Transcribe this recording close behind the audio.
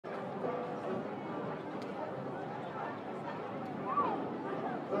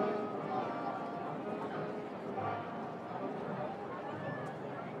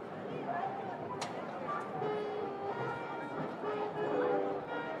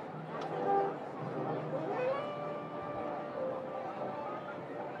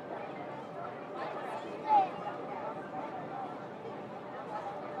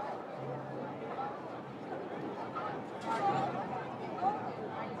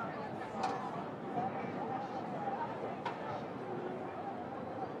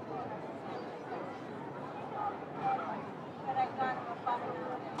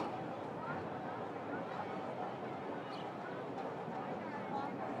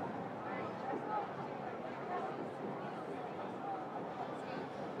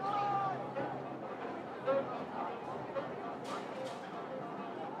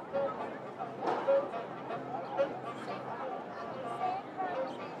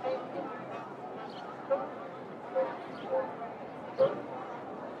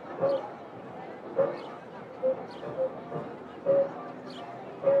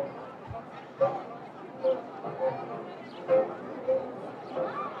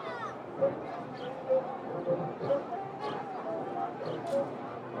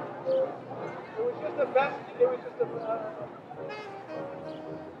best. It was just a.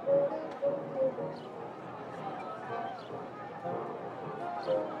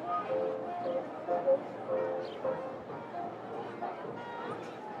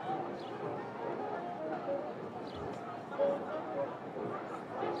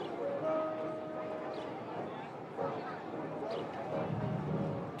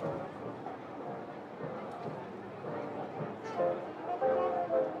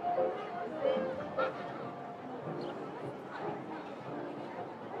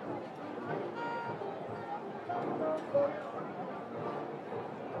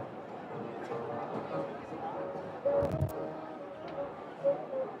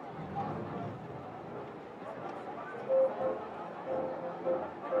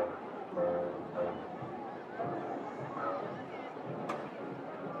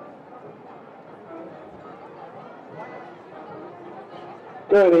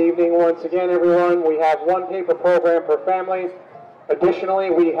 Good evening once again, everyone. We have one paper program per family. Additionally,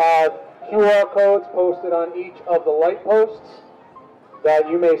 we have QR codes posted on each of the light posts that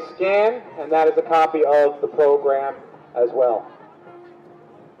you may scan, and that is a copy of the program as well.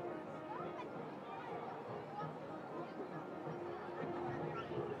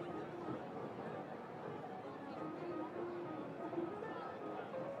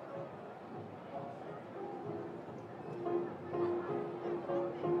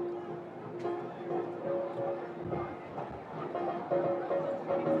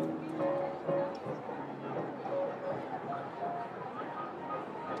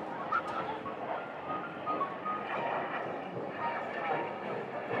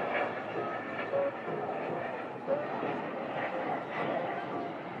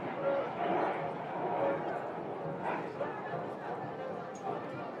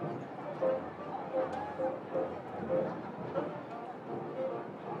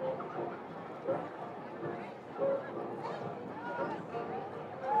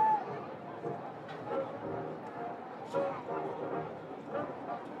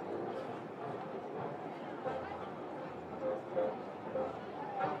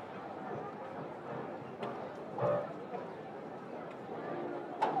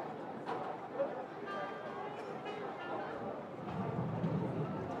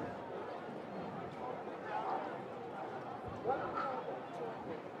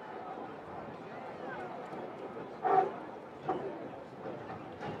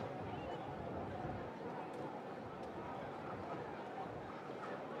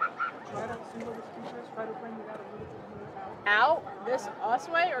 Out? This us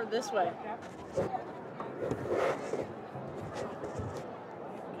way or this way? Okay.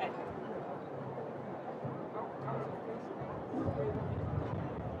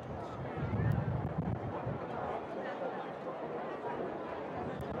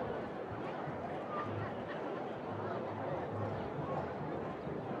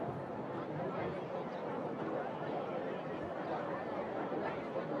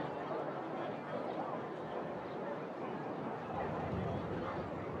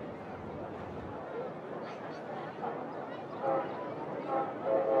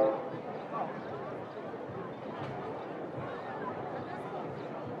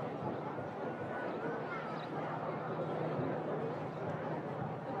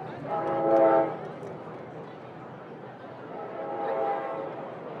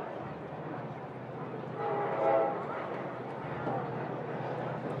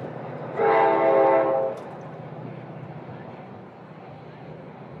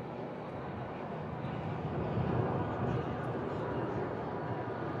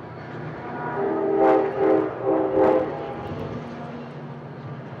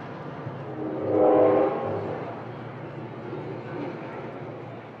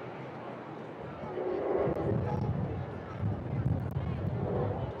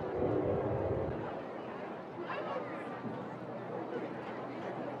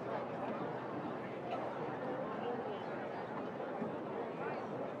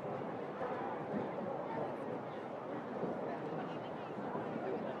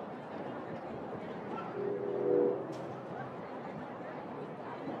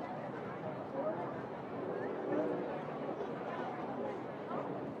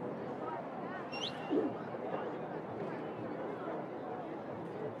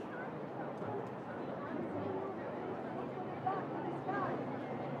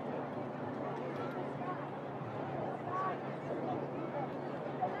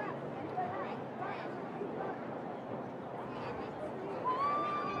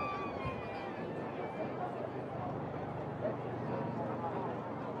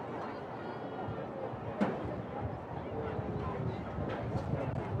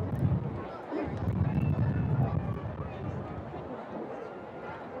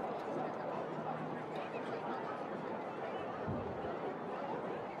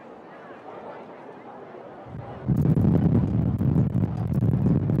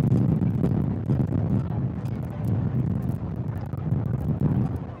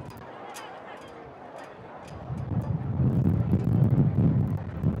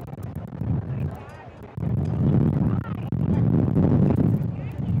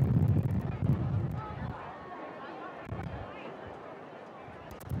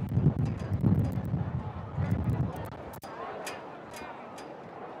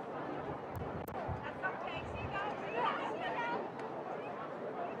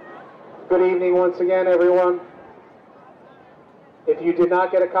 Good evening once again, everyone. If you did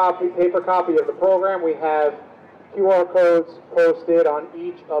not get a paper copy of the program, we have QR codes posted on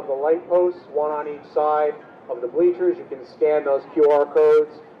each of the light posts, one on each side of the bleachers. You can scan those QR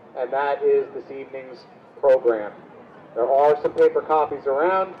codes, and that is this evening's program. There are some paper copies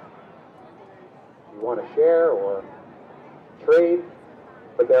around if you want to share or trade,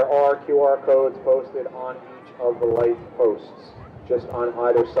 but there are QR codes posted on each of the light posts, just on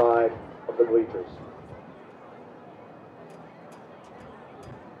either side of the bleachers.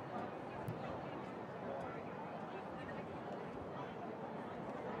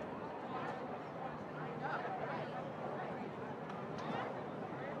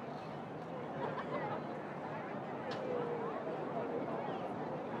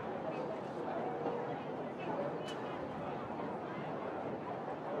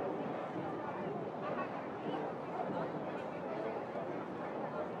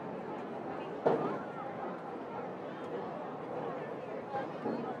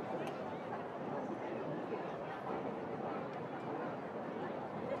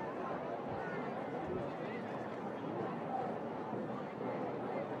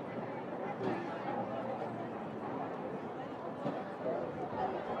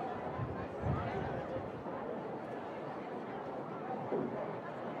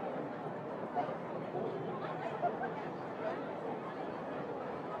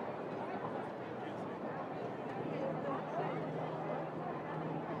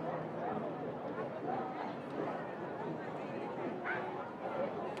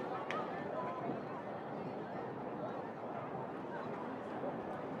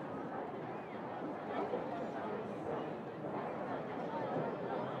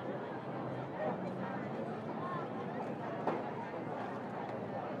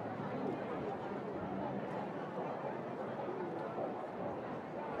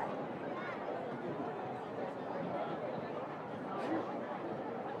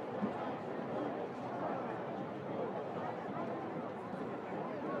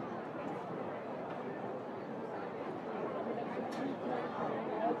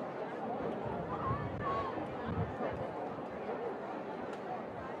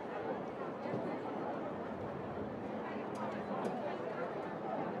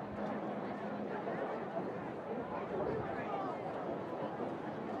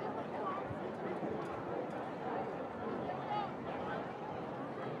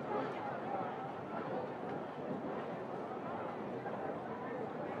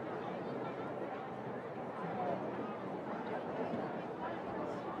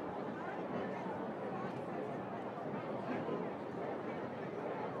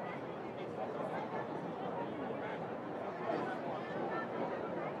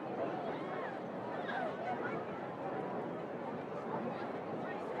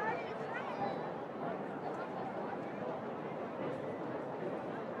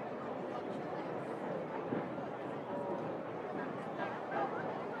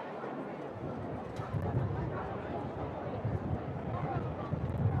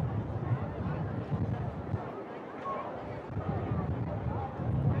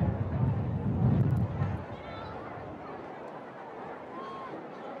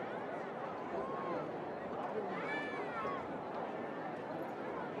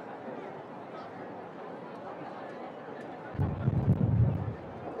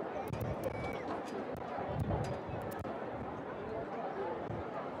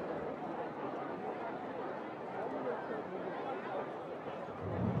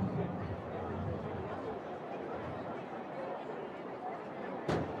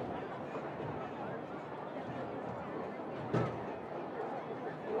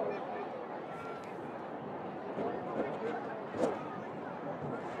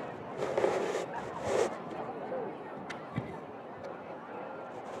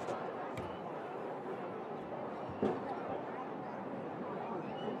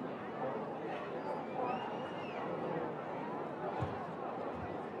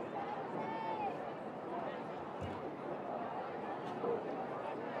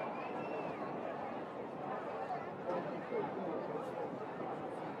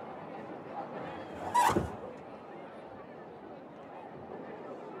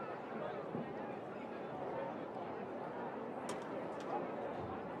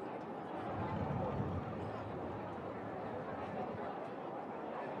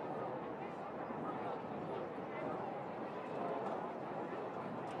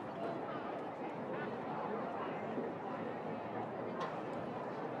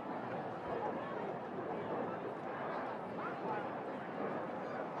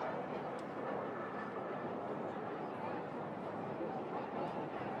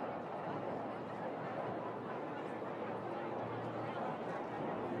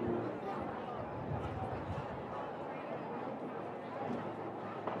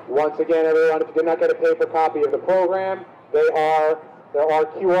 Once again, everyone, if you did not get a paper copy of the program, there are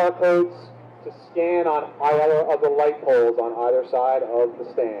QR codes to scan on either of the light poles on either side of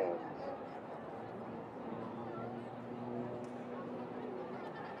the stands.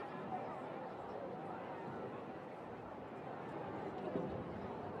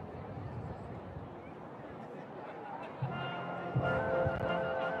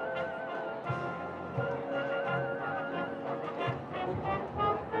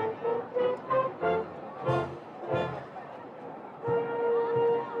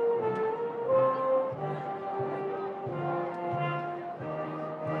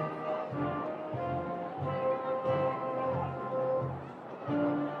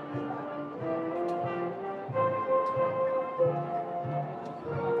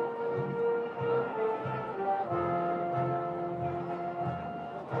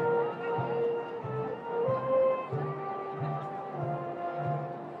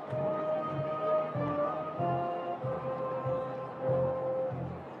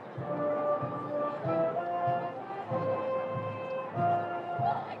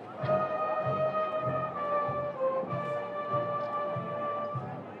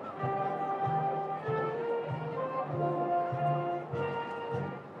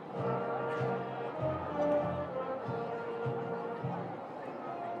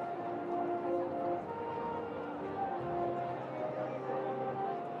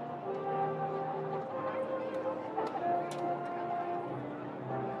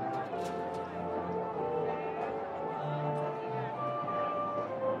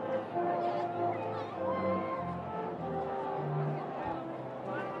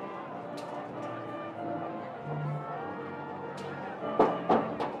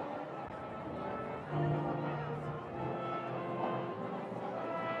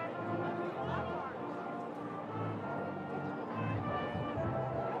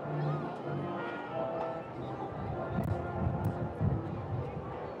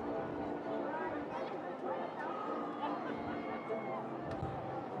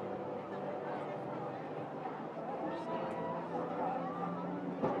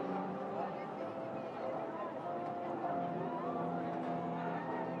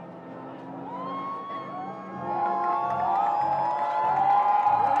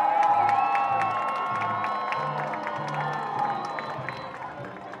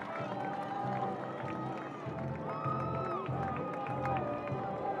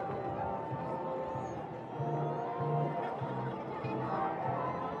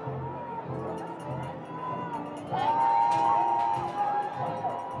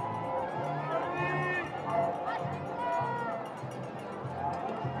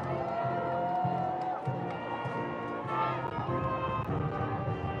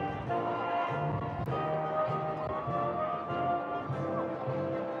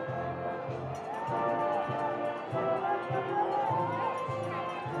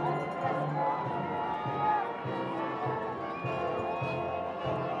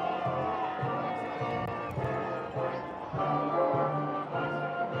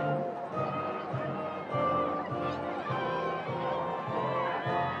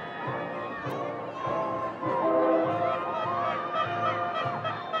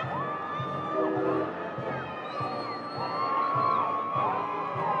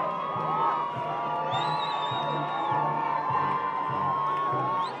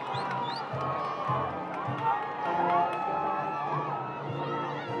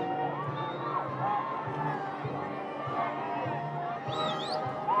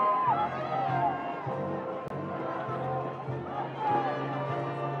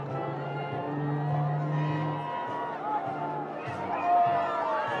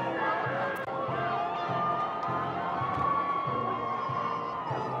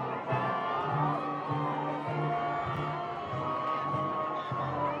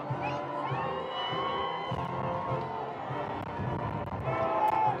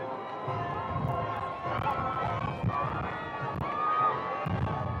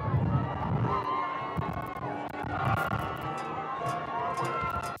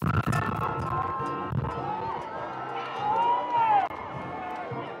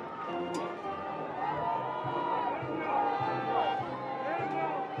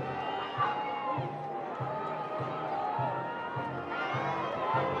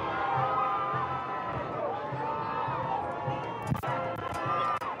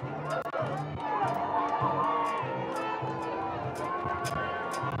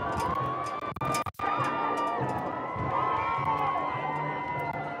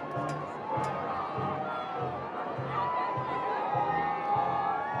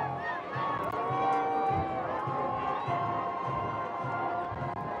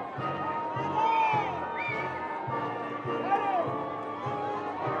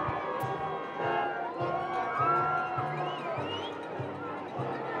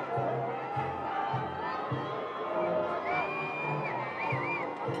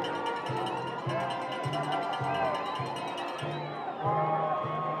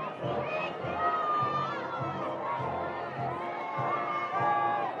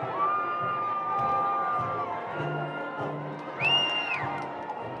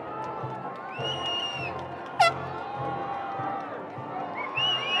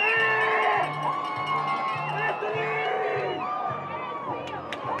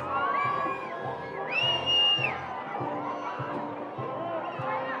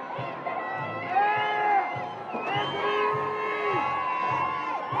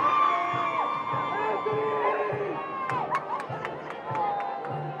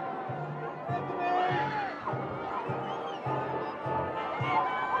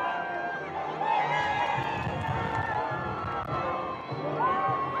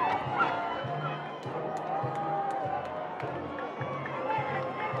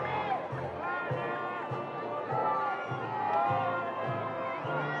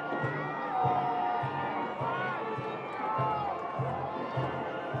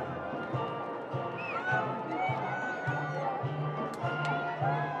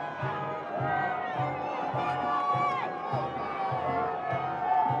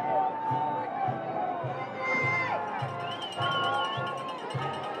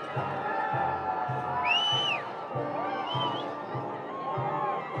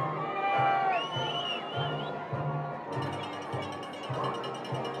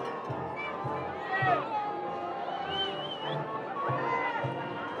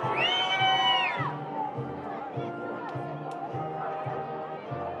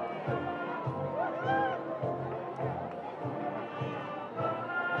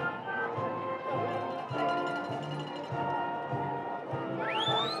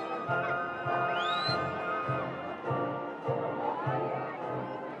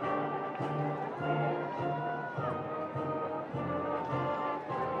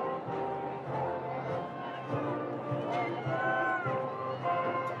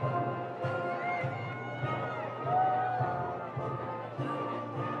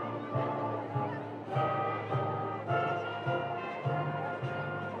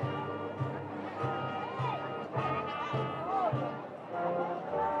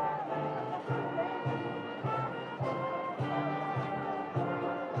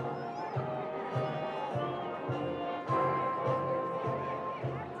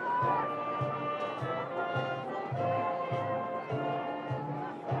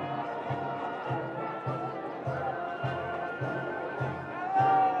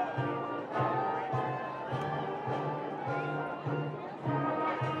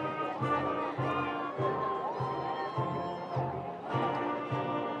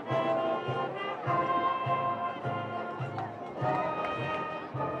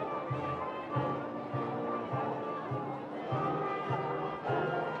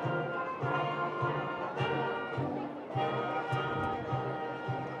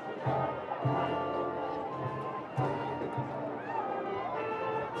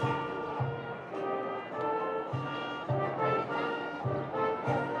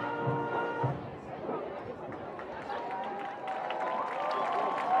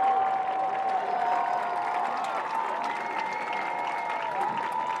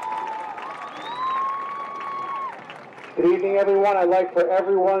 Good evening, everyone. I'd like for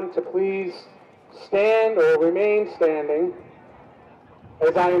everyone to please stand or remain standing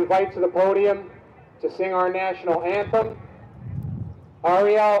as I invite to the podium to sing our national anthem,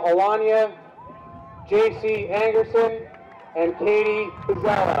 Ariel Alanya, J.C. Angerson, and Katie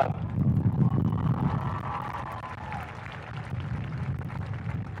Pizzella.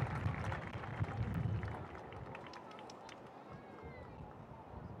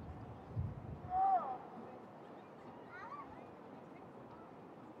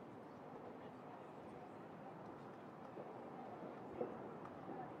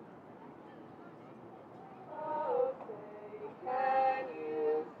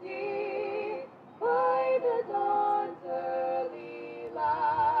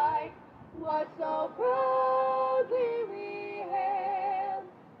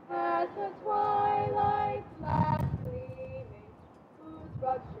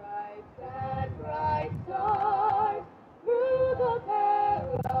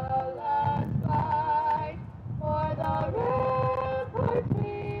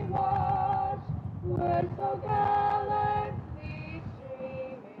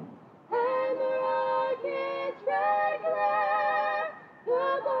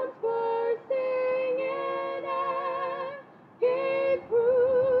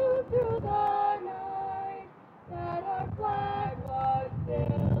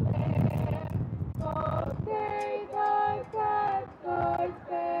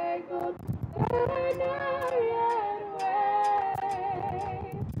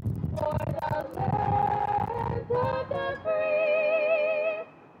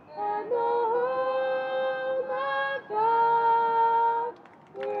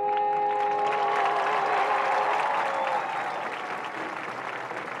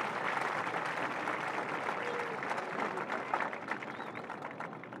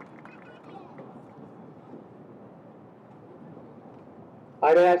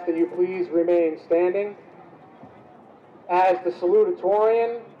 I'd ask that you please remain standing as the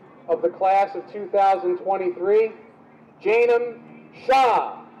salutatorian of the class of 2023, Janam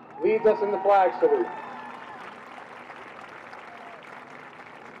Shah, leads us in the flag salute.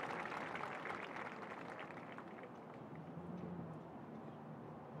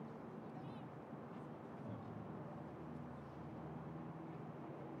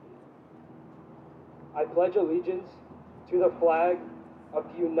 I pledge allegiance to the flag of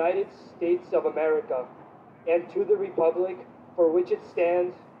the United States of America and to the republic for which it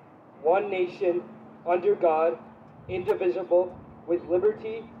stands, one nation, under God, indivisible, with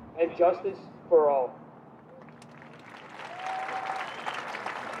liberty and justice for all.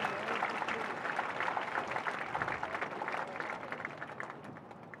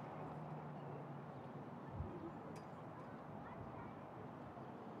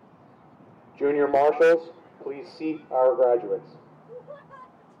 Junior marshals, please seat our graduates.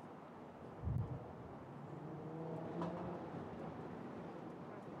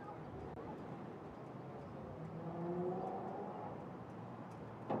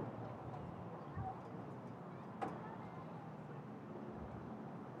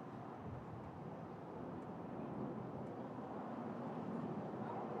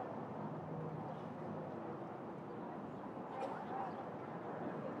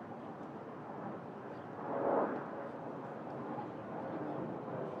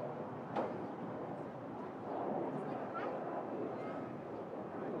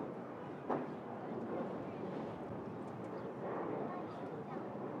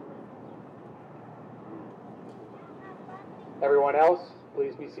 Everyone else,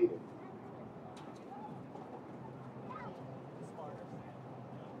 please be seated.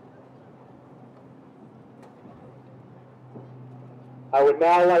 I would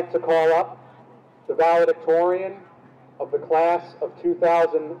now like to call up the valedictorian of the class of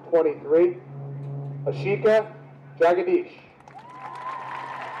 2023, Ashika Jagadish.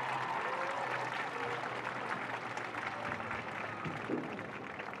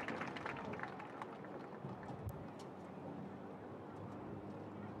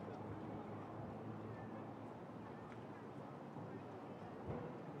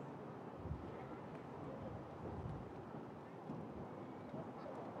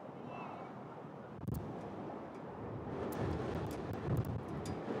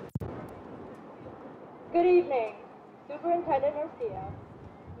 Good evening, Superintendent Garcia,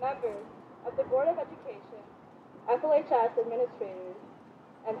 members of the Board of Education, FLHS administrators,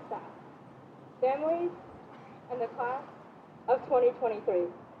 and staff, families, and the class of 2023. If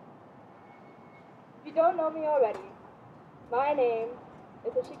you don't know me already, my name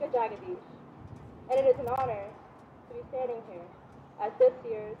is Ashika Jagadish, and it is an honor to be standing here as this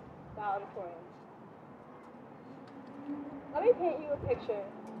year's valedictorian. Let me paint you a picture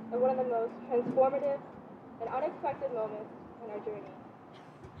of one of the most transformative and unexpected moments in our journey.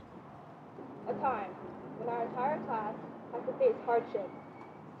 A time when our entire class had to face hardships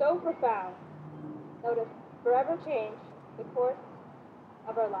so profound that would have forever changed the course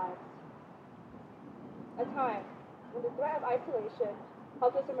of our lives. A time when the threat of isolation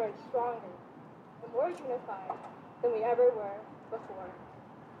helped us emerge stronger and more unified than we ever were before.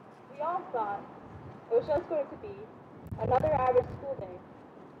 We all thought it was just going to be another average school day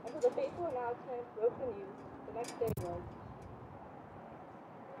until the fateful announcement broke the news the next day was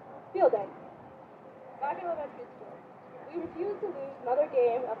field day. Back in elementary school, we refused to lose another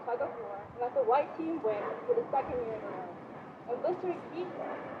game of tug of war and let the white team win for the second year in a row. In blistering heat,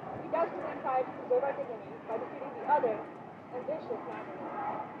 we desperately tried to preserve our dignity by defeating the other ambitious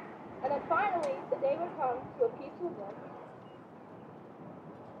Mavericks. And then finally, the day would come to a peaceful bliss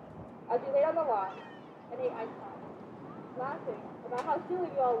as we laid on the lawn and ate ice cream, laughing about how silly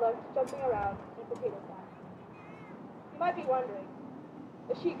we all looked jumping around in potato sacks. You might be wondering,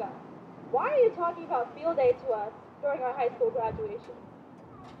 Ashika, why are you talking about field day to us during our high school graduation?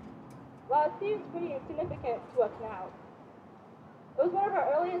 Well, it seems pretty insignificant to us now. It was one of our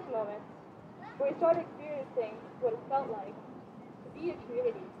earliest moments where we started experiencing what it felt like to be a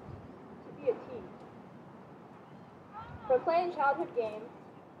community, to be a team. From playing childhood games,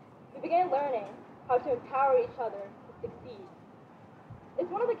 we began learning how to empower each other to succeed.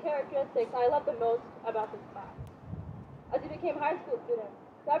 It's one of the characteristics I love the most about this class. As we became high school students,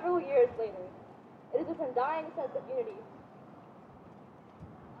 several years later, it is this undying sense of unity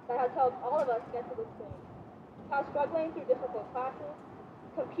that has helped all of us get to this point. How struggling through difficult classes,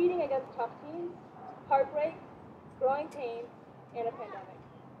 competing against tough teams, heartbreak, growing pains, and a pandemic.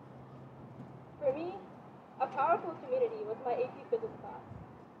 For me, a powerful community was my AP Physics class,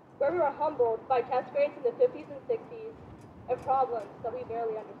 where we were humbled by test grades in the 50s and 60s and problems that we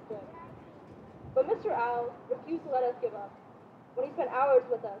barely understood. But Mr. Al refused to let us give up when he spent hours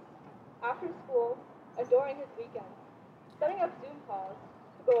with us after school and during his weekends, setting up Zoom calls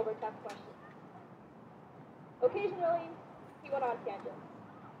to go over test questions. Occasionally, he went on tangents,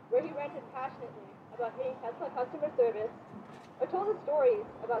 where he ranted passionately about hitting Tesla customer service or told us stories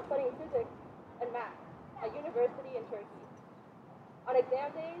about studying physics and math at university in Turkey. On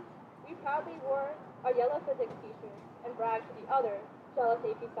exam days, we proudly wore our yellow physics t-shirts and bragged to the other jealous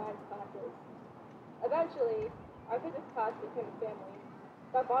AP Science classes. Eventually, our physics class became a family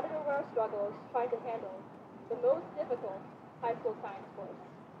that bonded over our struggles trying to handle the most difficult high school science course.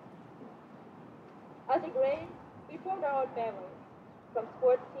 As a grade, we formed our own families. From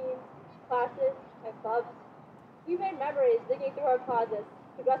sports teams, classes, and clubs, we made memories digging through our closets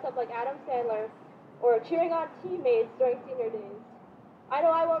to dress up like Adam Sandler or cheering on teammates during senior days. I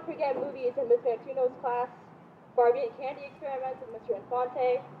know I won't forget movies in Ms. Mantuno's class, Barbie and candy experiments with Mr.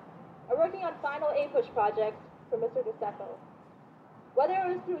 Infante, or working on final A-push projects for Mr. DeStefo. Whether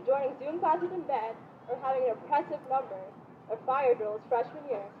it was through joining Zoom classes in bed or having an impressive number of fire drills freshman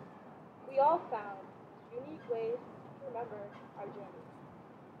year, we all found unique ways to remember our journey.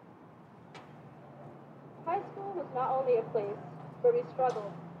 High school was not only a place where we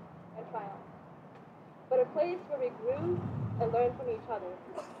struggled and triumphed, but a place where we grew and learned from each other.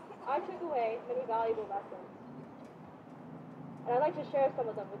 I took away many valuable lessons, and I'd like to share some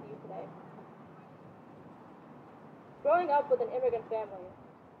of them with you today. Growing up with an immigrant family,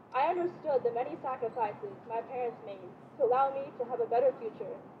 I understood the many sacrifices my parents made to allow me to have a better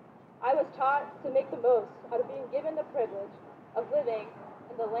future. I was taught to make the most out of being given the privilege of living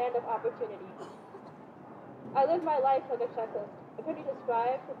in the land of opportunity. I lived my life like a checklist, attempting to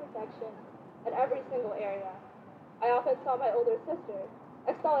strive for perfection in every single area. I often saw my older sister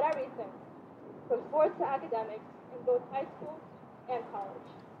excel at everything, from sports to academics, in both high school and college.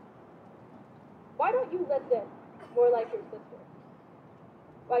 Why don't you listen more like your sister?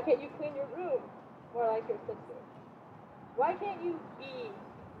 Why can't you clean your room more like your sister? Why can't you be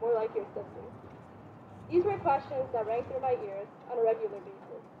more like your sister? These were questions that rang through my ears on a regular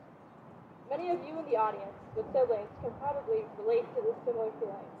basis. Many of you in the audience with siblings can probably relate to this similar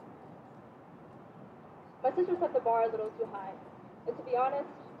feeling. My sister set the bar a little too high, and to be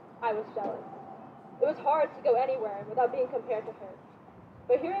honest, I was jealous. It was hard to go anywhere without being compared to her.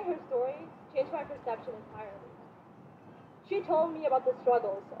 But hearing her story changed my perception entirely. She told me about the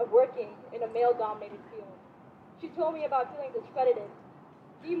struggles of working in a male-dominated field. She told me about feeling discredited,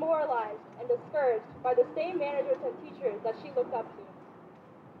 demoralized, and discouraged by the same managers and teachers that she looked up to.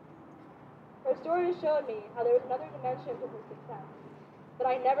 Her story showed me how there was another dimension to her success that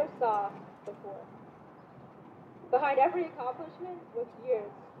I never saw before. Behind every accomplishment was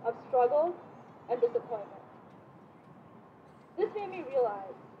years of struggle and disappointment. This made me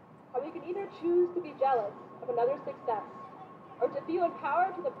realize how we can either choose to be jealous of another's success or to feel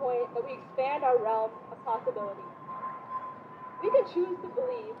empowered to the point that we expand our realm of possibility. We can choose to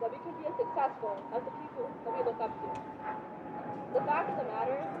believe that we can be as successful as the people that we look up to. The fact of the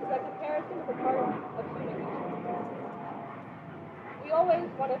matter is that comparison is a part of human nature. We always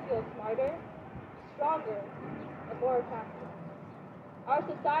want to feel smarter, stronger, and more attractive. Our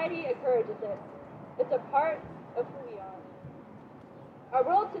society encourages it. It's a part of who we are. Our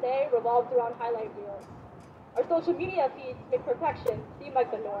world today revolves around highlight reels. Our social media feeds make perfection seem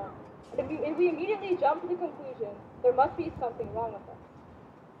like the norm. And we immediately jump to the conclusion there must be something wrong with us.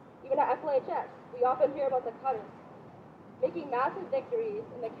 Even at FLHS, we often hear about the cutters making massive victories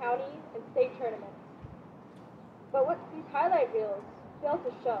in the county and state tournaments. But what these highlight reels fail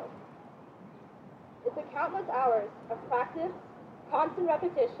to show is the countless hours of practice, constant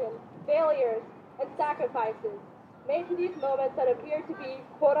repetition, failures, and sacrifices made to these moments that appear to be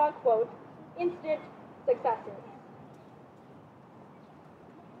quote-unquote instant successes.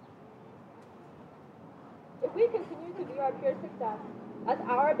 If we continue to view our pure success as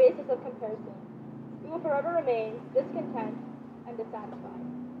our basis of comparison, we will forever remain discontent and dissatisfied.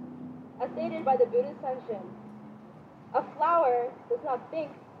 As stated by the Buddhist Senshin, a flower does not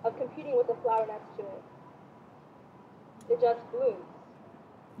think of competing with the flower next to it. It just blooms.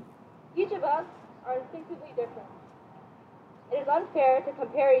 Each of us are instinctively different. It is unfair to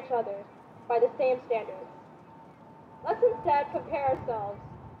compare each other by the same standards. Let's instead compare ourselves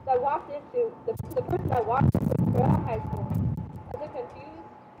to the person that walked into Fairlawn High School as a confused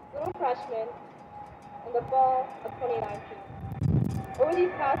little freshman in the fall of 2019. Over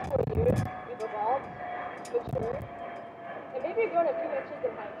these past 4 years, we've evolved, matured, and maybe grown a few inches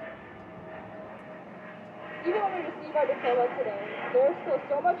in height. Even when we receive our diploma today, there is still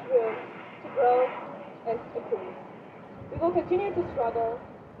so much room to grow and improve. We will continue to struggle,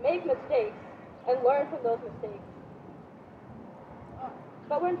 make mistakes, and learn from those mistakes.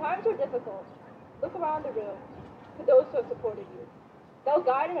 But when times are difficult, look around the room to those who have supported you. They'll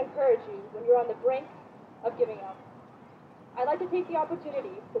guide and encourage you when you're on the brink of giving up. I'd like to take the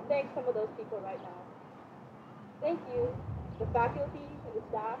opportunity to thank some of those people right now. Thank you to the faculty and the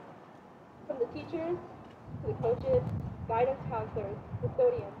staff, from the teachers to the coaches, guidance counselors,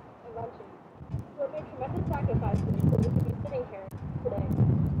 custodians, and luncheons, who have made tremendous sacrifices so we can be sitting here today.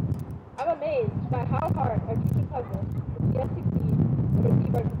 I'm amazed by how hard our teachers have worked to see us succeed and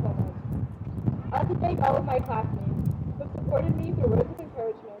receive our diplomas. I'd like to thank all of my classmates who have supported me through words of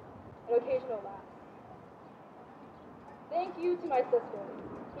encouragement and occasional laughs. Thank you to my sister,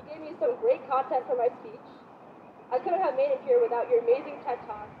 who gave me some great content for my speech. I couldn't have made it here without your amazing TED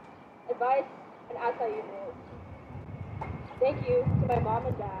Talks, advice, and acai bowls. Thank you to my mom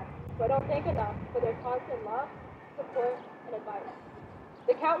and dad, who I don't thank enough for their constant love, support, and advice.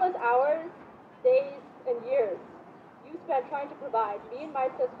 The countless hours, days, and years you spent trying to provide me and my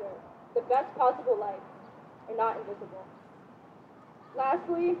sister the best possible life are not invisible.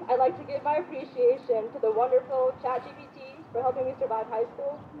 Lastly, I'd like to give my appreciation to the wonderful ChatGPT for helping me survive high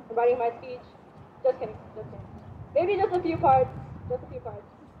school and writing my speech. Just kidding, just kidding. Maybe just a few parts, just a few parts.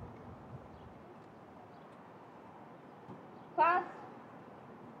 Class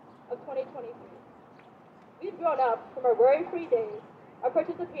of 2023. We've grown up from our worry-free days of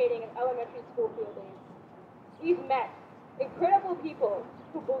participating in elementary school field days. We've met incredible people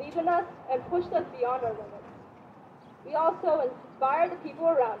who believed in us and pushed us beyond our limits. We also inspired the people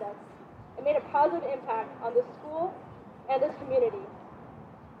around us and made a positive impact on the school and this community.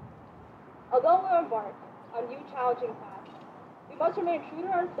 Although we embark on new challenging paths, we must remain true to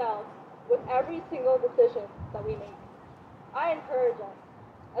ourselves with every single decision that we make. I encourage us,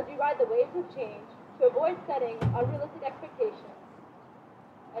 as we ride the waves of change, to avoid setting unrealistic expectations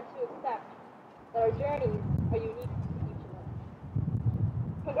and to accept that our journeys are unique to each of us.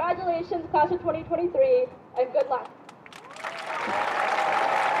 Congratulations, class of 2023, and good luck.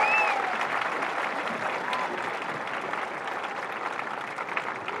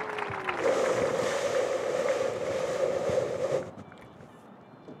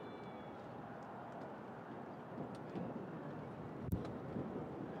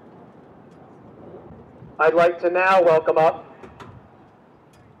 I'd like to now welcome up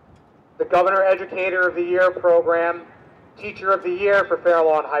the Governor Educator of the Year program, Teacher of the Year for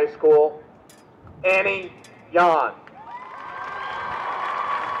Fairlawn High School, Annie Yan.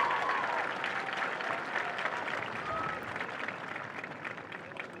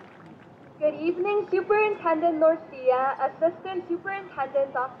 Good evening, Superintendent Norcia, Assistant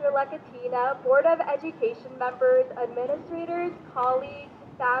Superintendent Dr. Lecatina, Board of Education members, administrators, colleagues,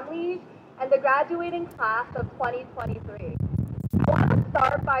 families, and the graduating class of 2023.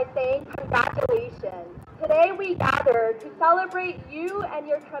 start by saying congratulations. Today we gather to celebrate you and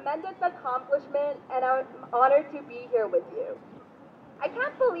your tremendous accomplishment, and I'm honored to be here with you. I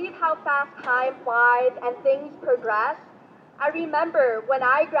can't believe how fast time flies and things progress. I remember when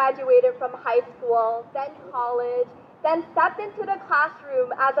I graduated from high school, then college, then stepped into the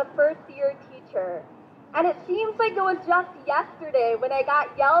classroom as a first-year teacher. And it seems like it was just yesterday when I got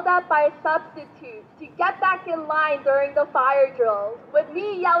yelled at by substitutes to get back in line during the fire drills, with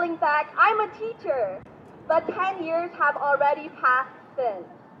me yelling back, "I'm a teacher!" But 10 years have already passed since.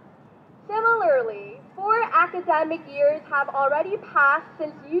 Similarly, 4 academic years have already passed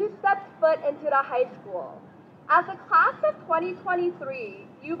since you stepped foot into the high school. As a class of 2023,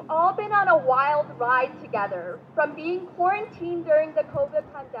 you've all been on a wild ride together, from being quarantined during the COVID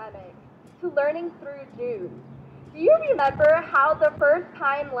pandemic to learning through Zoom. Do you remember how the first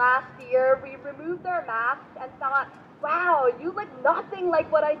time last year we removed our masks and thought, wow, you look nothing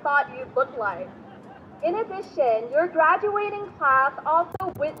like what I thought you'd look like? In addition, your graduating class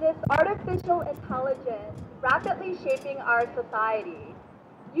also witnessed artificial intelligence rapidly shaping our society.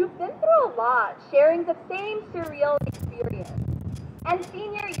 You've been through a lot, sharing the same surreal experience. And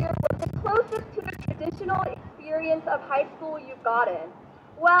senior year was the closest to the traditional experience of high school you've gotten.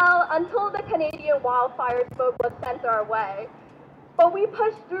 Well, until the Canadian wildfire smoke was sent our way. But we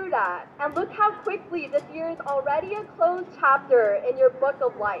pushed through that, and look how quickly this year is already a closed chapter in your book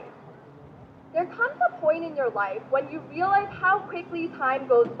of life. There comes a point in your life when you realize how quickly time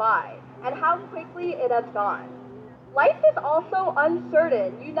goes by, and how quickly it has gone. Life is also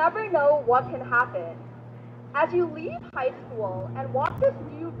uncertain. You never know what can happen. As you leave high school and walk this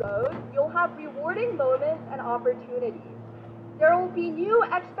new road, you'll have rewarding moments and opportunities. There will be new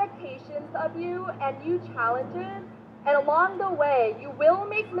expectations of you and new challenges, and along the way, you will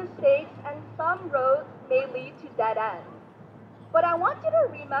make mistakes and some roads may lead to dead ends. But I want you to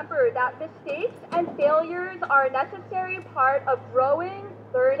remember that mistakes and failures are a necessary part of growing,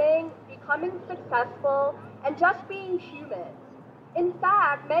 learning, becoming successful, and just being human. In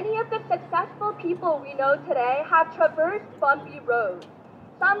fact, many of the successful people we know today have traversed bumpy roads,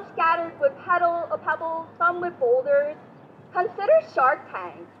 some scattered with pebbles, some with boulders. Consider Shark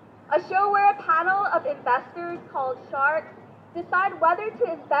Tank, a show where a panel of investors called sharks decide whether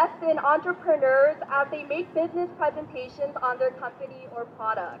to invest in entrepreneurs as they make business presentations on their company or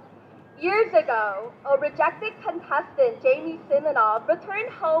product. Years ago, a rejected contestant, Jamie Siminoff, returned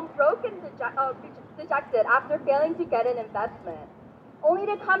home broken dejected after failing to get an investment, only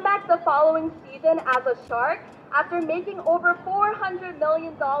to come back the following season as a shark after making over $400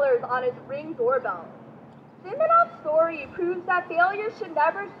 million on his Ring doorbell. Siminoff's story proves that failure should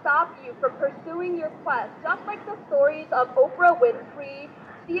never stop you from pursuing your quest, just like the stories of Oprah Winfrey,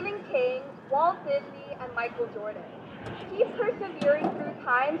 Stephen King, Walt Disney, and Michael Jordan. Keep persevering through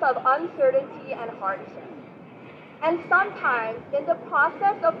times of uncertainty and hardship. And sometimes, in the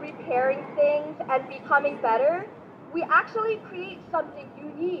process of repairing things and becoming better, we actually create something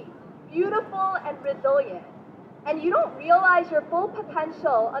unique, beautiful, and resilient. And you don't realize your full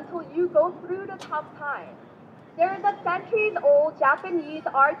potential until you go through the tough times. There is a centuries-old Japanese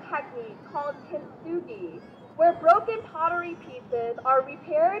art technique called kintsugi, where broken pottery pieces are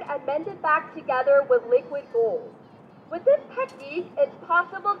repaired and mended back together with liquid gold. With this technique, it's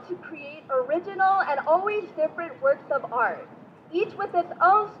possible to create original and always different works of art, each with its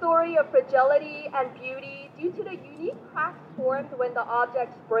own story of fragility and beauty due to the unique cracks formed when the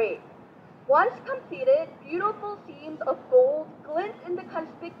objects break. Once completed, beautiful seams of gold glint in the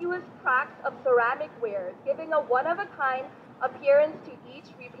conspicuous cracks of ceramic wares, giving a one-of-a-kind appearance to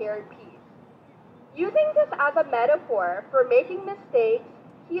each repaired piece. Using this as a metaphor for making mistakes,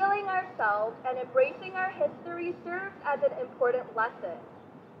 healing ourselves, and embracing our history serves as an important lesson.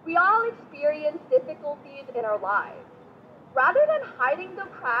 We all experience difficulties in our lives. Rather than hiding the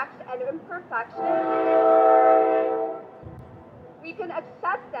cracks and imperfections, we can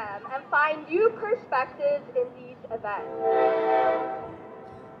accept them and find new perspectives in these events.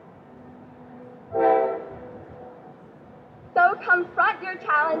 So confront your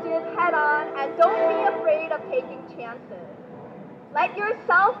challenges head on and don't be afraid of taking chances. Let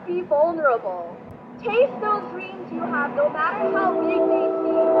yourself be vulnerable. Chase those dreams you have, no matter how big they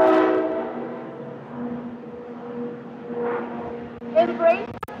seem. Embrace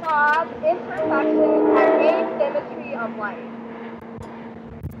the flaws, imperfections, and asymmetry of life.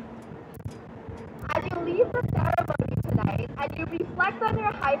 As you leave the ceremony tonight and you reflect on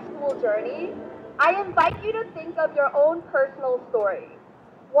your high school journey, I invite you to think of your own personal story.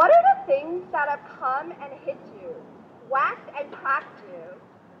 What are the things that have come and hit you, whacked and cracked you?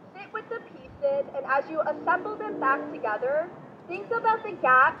 Sit with the pieces, and as you assemble them back together, Think about the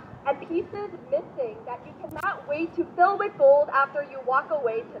gaps and pieces missing that you cannot wait to fill with gold after you walk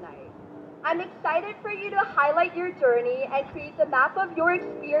away tonight. I'm excited for you to highlight your journey and create the map of your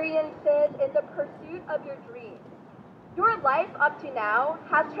experiences in the pursuit of your dreams. Your life up to now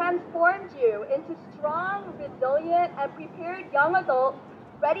has transformed you into strong, resilient, and prepared young adults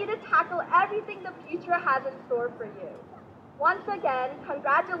ready to tackle everything the future has in store for you. Once again,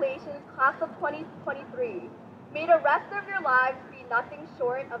 congratulations, class of 2023. May the rest of your lives be nothing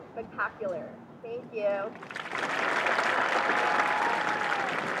short of spectacular. Thank you.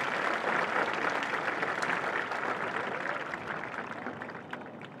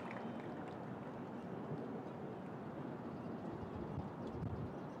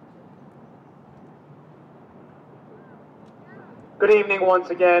 Good evening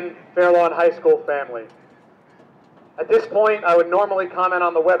once again, Fair Lawn High School family. At this point, I would normally comment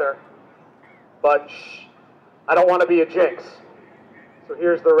on the weather, but I don't want to be a jinx. So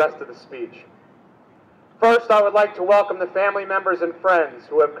here's the rest of the speech. First, I would like to welcome the family members and friends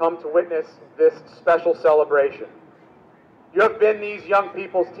who have come to witness this special celebration. You have been these young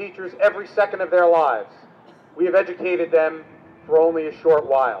people's teachers every second of their lives. We have educated them for only a short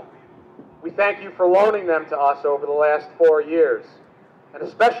while. We thank you for loaning them to us over the last 4 years, and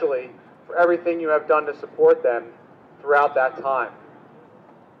especially for everything you have done to support them throughout that time.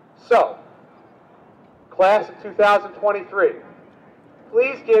 So, class of 2023,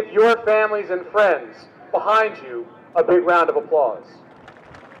 please give your families and friends behind you a big round of applause.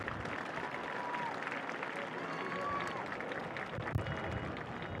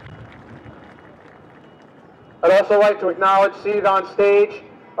 I'd also like to acknowledge seated on stage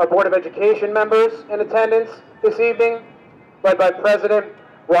our Board of Education members in attendance this evening, led by President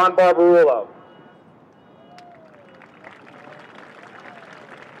Ron Barbarulo.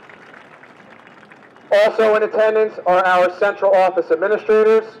 Also in attendance are our central office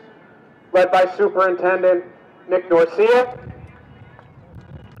administrators, led by Superintendent Nick Norcia.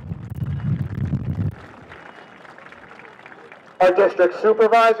 Our district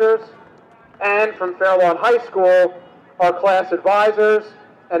supervisors, and from Fair Lawn High School, our class advisors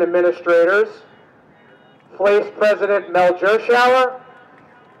and administrators, FLACE President Mel Jerschauer,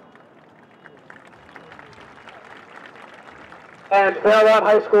 and Fair Lawn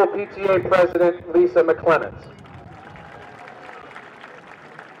High School PTA President Lisa McClements.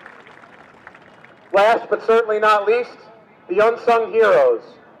 Last but certainly not least, the unsung heroes,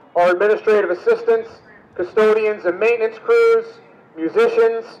 our administrative assistants, custodians and maintenance crews,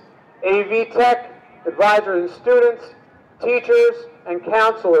 musicians, AV tech, advisors and students, teachers, and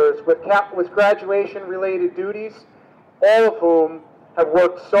counselors with graduation-related duties, all of whom have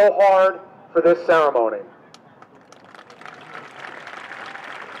worked so hard for this ceremony.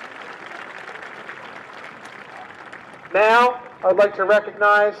 Now, I'd like to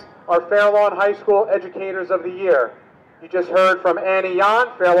recognize our Fair Lawn High School Educators of the Year. You just heard from Annie Yan,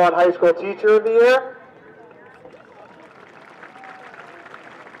 Fair Lawn High School Teacher of the Year.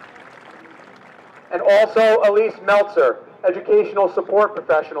 And also Elise Meltzer, Educational Support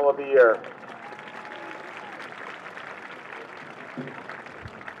Professional of the Year.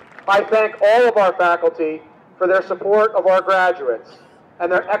 I thank all of our faculty for their support of our graduates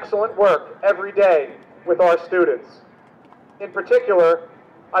and their excellent work every day with our students. In particular,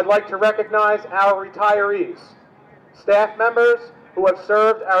 I'd like to recognize our retirees, staff members who have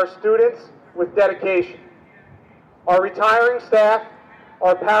served our students with dedication. Our retiring staff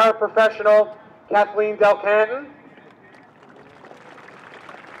are paraprofessional Kathleen Delcanton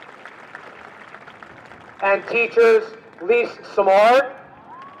and teachers Lise Samard,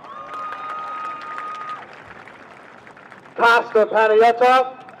 Costa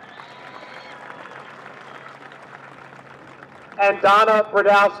Panayotov, and Donna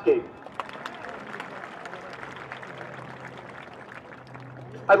Brodowski.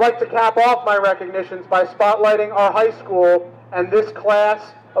 I'd like to cap off my recognitions by spotlighting our high school and this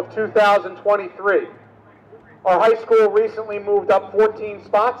class of 2023. Our high school recently moved up 14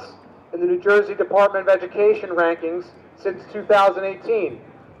 spots in the New Jersey Department of Education rankings since 2018,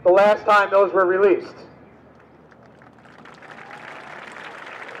 the last time those were released.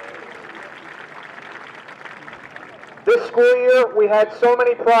 This school year, we had so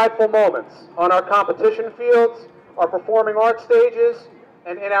many prideful moments on our competition fields, our performing arts stages,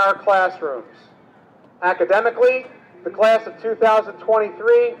 and in our classrooms. Academically, the class of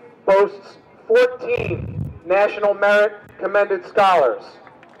 2023 boasts 14 National Merit Commended Scholars.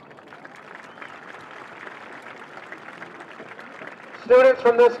 Students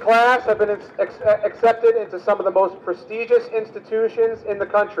from this class have been accepted into some of the most prestigious institutions in the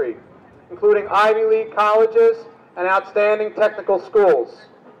country, including Ivy League colleges and outstanding technical schools.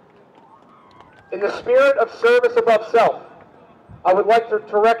 In the spirit of service above self, I would like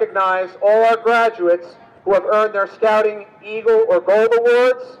to recognize all our graduates who have earned their Scouting Eagle or Gold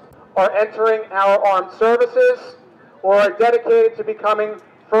Awards, are entering our armed services, or are dedicated to becoming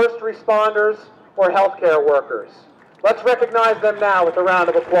first responders or healthcare workers. Let's recognize them now with a round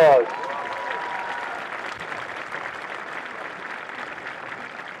of applause.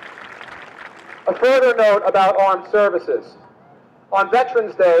 A further note about armed services. On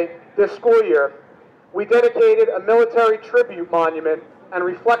Veterans Day this school year, we dedicated a military tribute monument and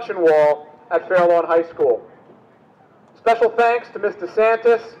reflection wall at Fair Lawn High School. Special thanks to Ms.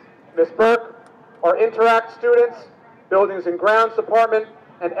 DeSantis, Ms. Burke, our Interact students, Buildings and Grounds Department,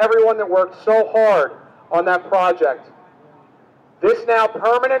 and everyone that worked so hard on that project. This now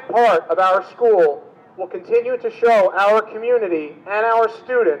permanent part of our school will continue to show our community and our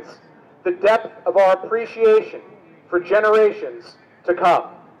students the depth of our appreciation for generations to come.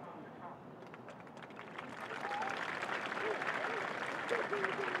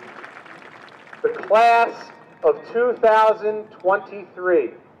 The class of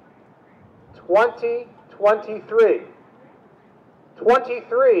 2023. 2023.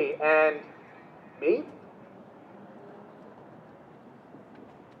 23 and me?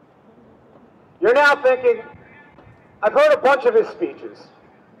 You're now thinking, I've heard a bunch of his speeches,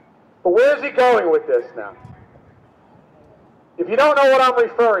 but where's he going with this now? If you don't know what I'm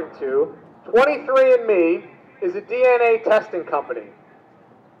referring to, 23andMe is a DNA testing company.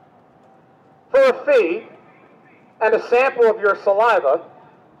 For a fee and a sample of your saliva,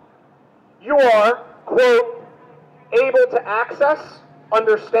 you are, quote, able to access,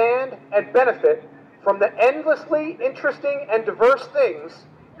 understand, and benefit from the endlessly interesting and diverse things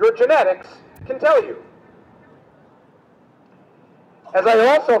your genetics can tell you. As I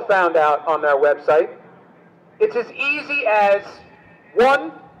also found out on their website, it's as easy as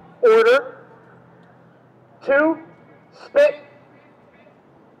 1, order, 2, spit,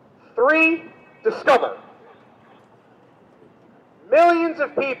 3, discover. Millions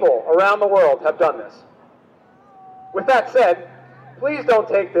of people around the world have done this. With that said, please don't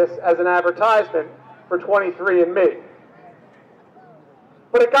take this as an advertisement for 23andMe.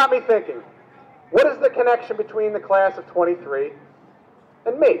 But it got me thinking, what is the connection between the class of 23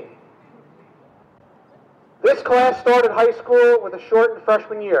 and me? This class started high school with a shortened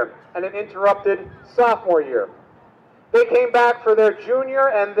freshman year and an interrupted sophomore year. They came back for their junior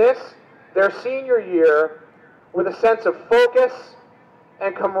and their senior year, with a sense of focus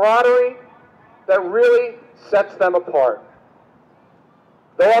and camaraderie that really sets them apart.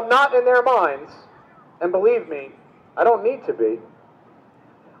 Though I'm not in their minds, and believe me, I don't need to be,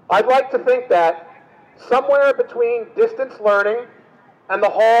 I'd like to think that somewhere between distance learning and the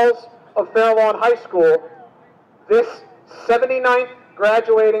halls of Fair Lawn High School, this 79th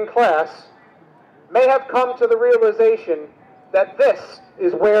graduating class may have come to the realization that this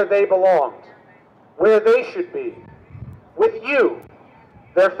is where they belonged, where they should be, with you,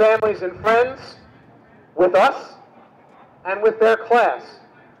 their families and friends, with us, and with their class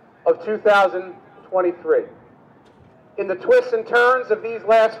of 2023. In the twists and turns of these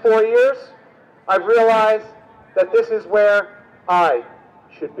last 4 years, I've realized that this is where I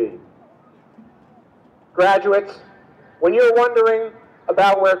should be. Graduates, when you're wondering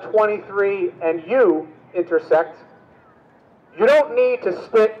about where 23 and you intersect, you don't need to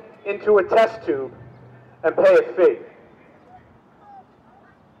spit into a test tube and pay a fee.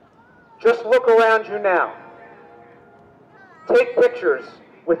 Just look around you now. Take pictures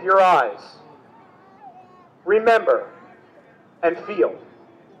with your eyes. Remember and feel.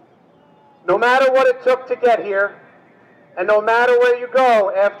 No matter what it took to get here, and no matter where you go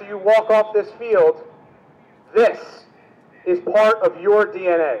after you walk off this field, this is part of your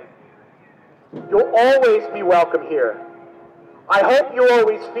DNA. You'll always be welcome here. I hope you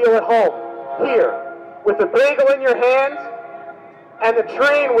always feel at home here, with a bagel in your hand and the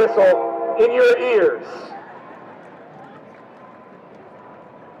train whistle in your ears.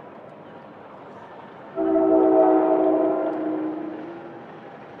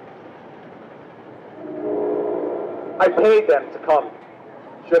 I paid them to come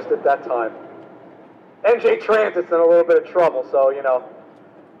just at that time. NJ Transit's in a little bit of trouble, so, you know,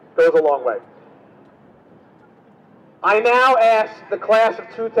 goes a long way. I now ask the class of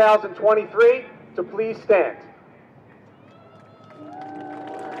 2023 to please stand.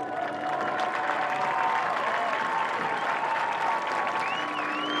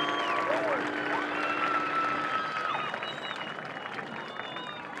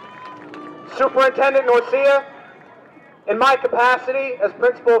 Superintendent Norcia, in my capacity as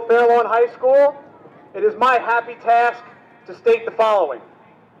principal of Fair Lawn High School, it is my happy task to state the following.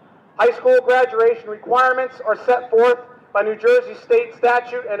 High school graduation requirements are set forth by New Jersey State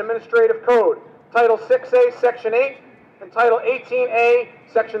Statute and Administrative Code, Title 6A, Section 8, and Title 18A,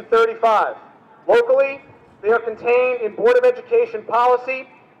 Section 35. Locally, they are contained in Board of Education Policy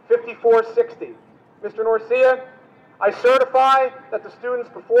 5460. Mr. Norcia, I certify that the students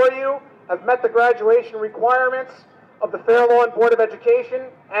before you have met the graduation requirements of the Fair Lawn Board of Education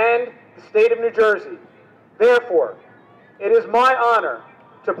and the State of New Jersey. Therefore, it is my honor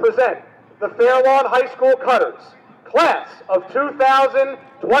to present the Fair Lawn High School Cutters, Class of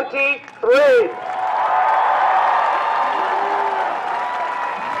 2023.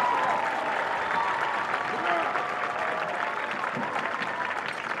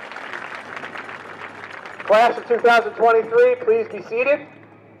 Class of 2023, please be seated.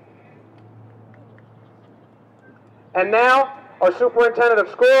 And now, our Superintendent of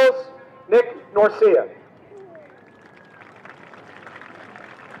Schools, Nick Norcia.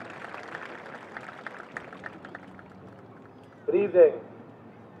 Good evening.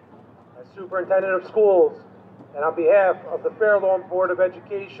 As Superintendent of Schools, and on behalf of the Fair Lawn Board of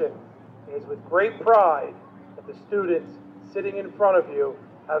Education, it is with great pride that the students sitting in front of you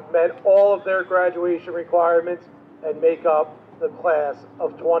have met all of their graduation requirements and make up the class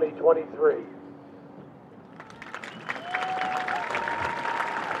of 2023.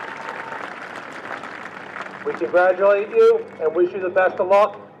 We congratulate you and wish you the best of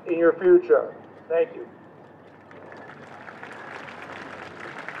luck in your future. Thank you.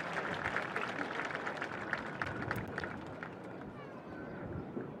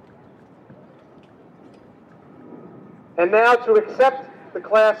 And now to accept the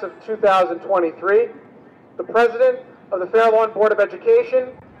class of 2023, the President of the Fair Lawn Board of Education,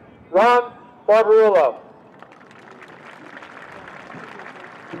 Ron Barbarullo.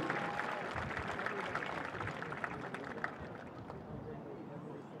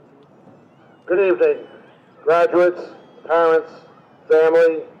 Good evening, graduates, parents,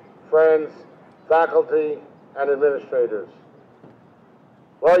 family, friends, faculty, and administrators.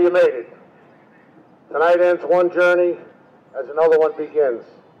 Well, you made it. Tonight ends one journey as another one begins.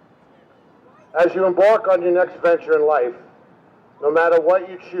 As you embark on your next venture in life, no matter what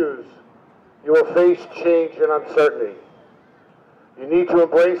you choose, you will face change and uncertainty. You need to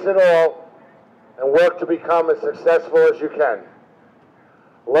embrace it all and work to become as successful as you can.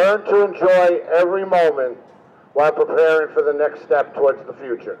 Learn to enjoy every moment while preparing for the next step towards the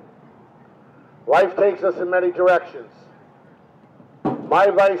future. Life takes us in many directions. My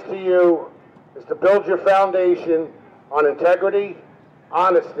advice to you is to build your foundation on integrity,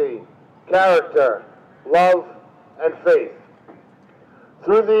 honesty, character, love, and faith.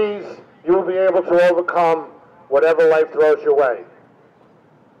 Through these, you will be able to overcome whatever life throws your way.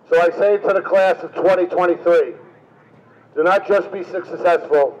 So I say to the class of 2023, do not just be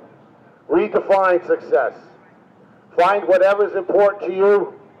successful, redefine success. Find whatever is important to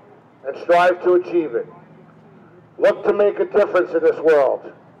you and strive to achieve it. Look to make a difference in this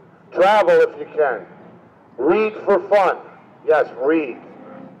world. Travel if you can. Read for fun. Yes, read.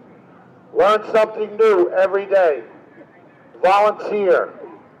 Learn something new every day. Volunteer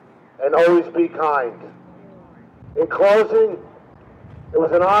and always be kind. In closing, it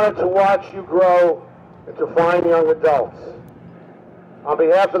was an honor to watch you grow into fine young adults. On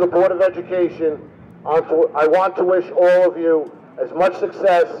behalf of the Board of Education, I want to wish all of you as much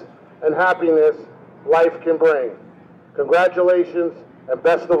success and happiness life can bring. Congratulations and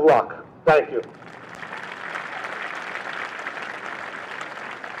best of luck. Thank you.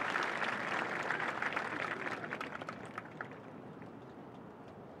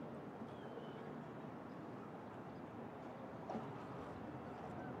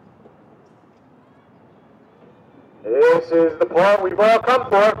 This is the part we've all come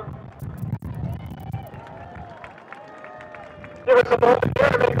for. Give us a moment here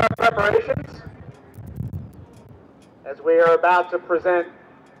to make our preparations as we are about to present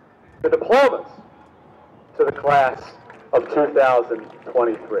the diplomas to the class of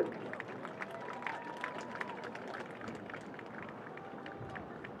 2023.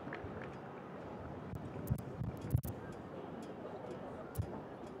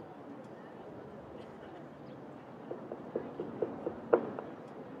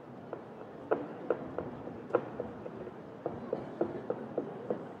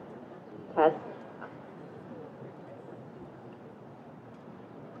 Test.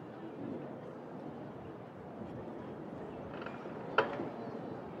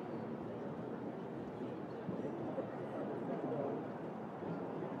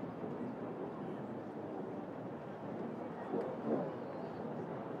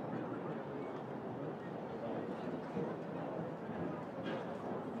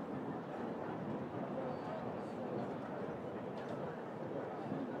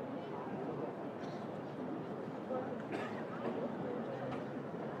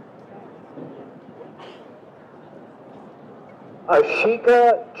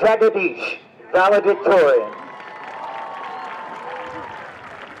 Ashika Jagadish, valedictorian.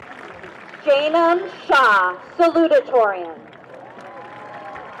 Janam Shah, salutatorian.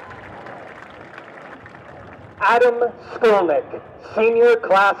 Adam Skolnick, senior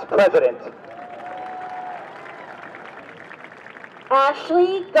class president.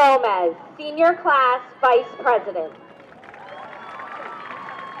 Ashley Gomez, senior class vice president.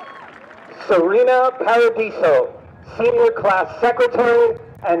 Serena Paradiso, senior class secretary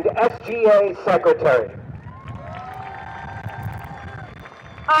and SGA secretary.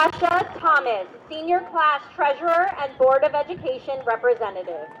 Asha Thomas, senior class treasurer and board of education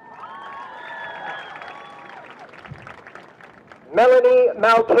representative. Melanie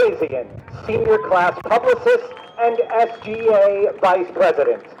Malkazian, senior class publicist and SGA vice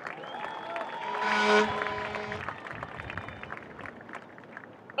president.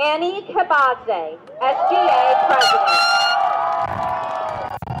 Annie Kabaze, SGA president.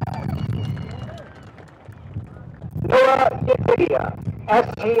 Noah Yedidia,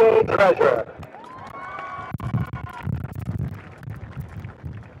 SGA treasurer.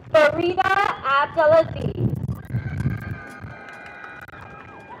 Farida Abdelaziz.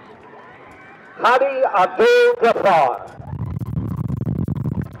 Hadi Abdul Ghaffar.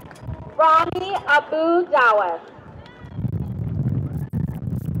 Rami Abu Dawes.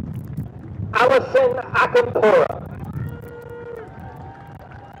 Allison Akampura.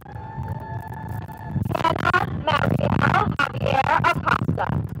 Anna Mariel Javier Acosta.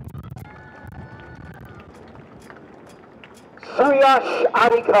 Suyash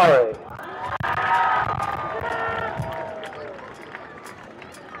Adhikari.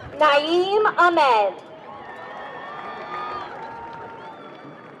 Naeem Ahmed.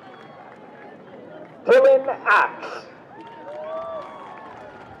 Dylan Axe.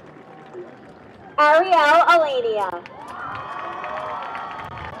 Ariel Alania.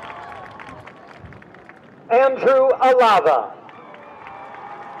 Andrew Alava.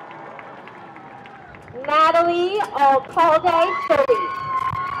 Natalie Alcalde Solis.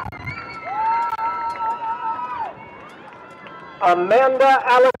 Amanda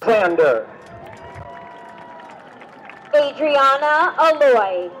Alexander. Adriana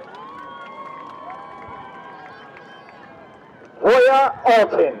Aloy. Roya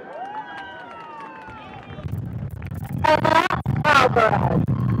Alton. Emma Alvarez.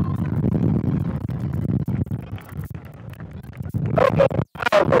 Megan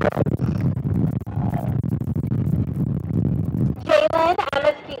Alvarez. Jalen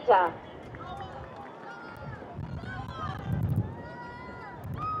Amesquita.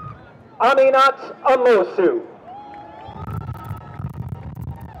 Aminat Amosu.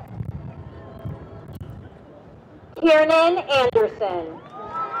 Kiernan Anderson.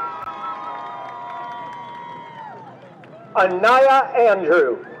 Anaya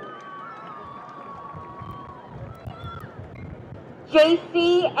Andrew.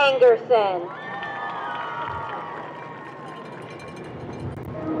 JC Angerson.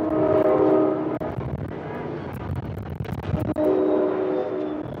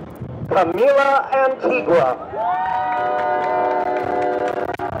 Camila Antigua.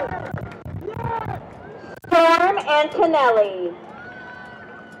 Storm Antonelli.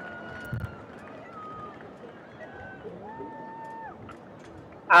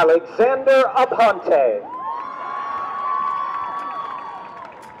 Alexander Aponte.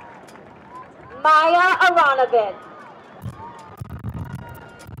 Maya Aronovitz.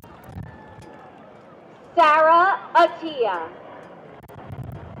 Sarah Atia.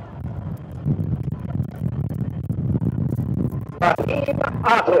 Rahim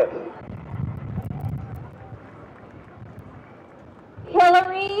Atif.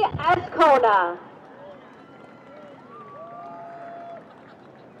 Hillary Ascona.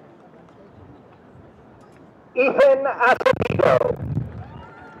 Ethan Acevedo.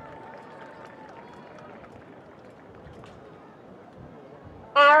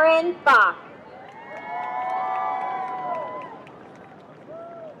 Aaron Bach.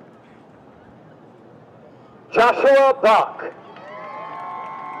 Joshua Bach.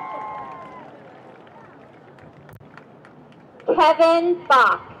 Kevin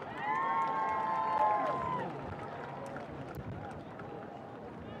Bach.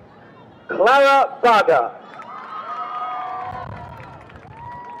 Clara Baga.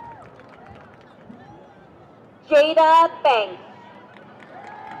 Jada Banks.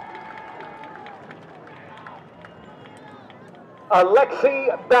 Alexei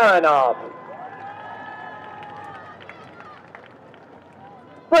Baranov.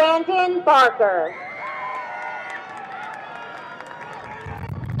 Brandon Barker.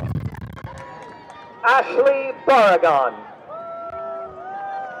 Ashley Baragon.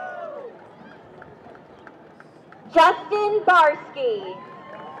 Justin Barsky.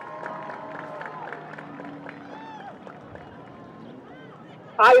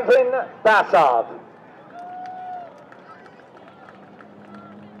 Ivan Basov.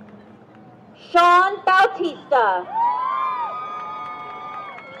 Sean Bautista.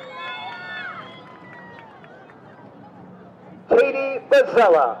 Katie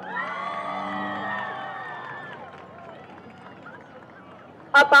Bazella.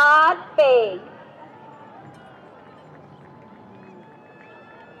 Abad Beg.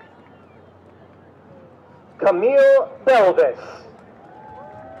 Camille Belvis.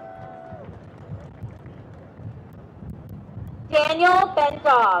 Daniel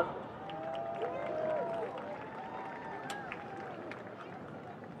Bendov.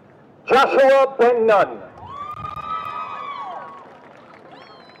 Joshua Ben Nun.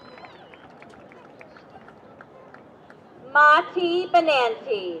 Mati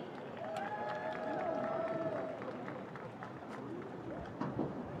Benanti.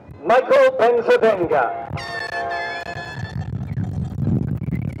 Michael Benzavenga.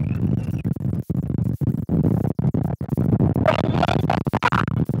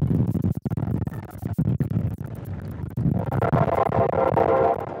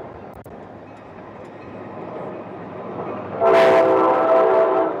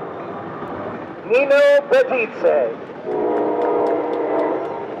 Nino Bedice.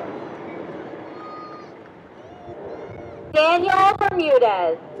 Daniel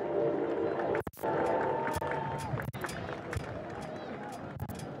Bermudez.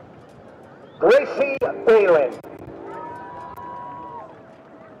 Gracie Balin.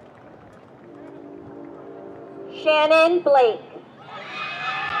 Shannon Blake.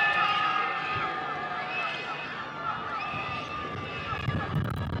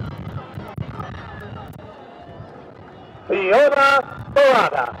 Fiona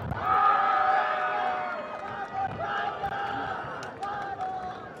Barada.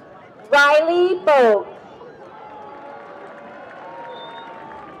 Riley Bogue.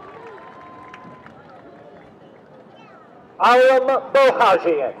 Aram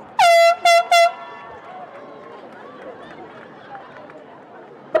Bohajian.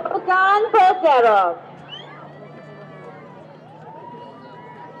 Bogdan Bolderov.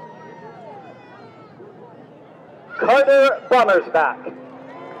 Carter Bommersback.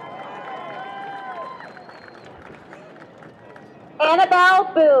 Annabelle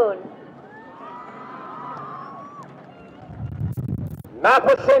Boone.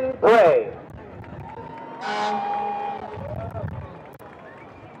 Matheson Bray.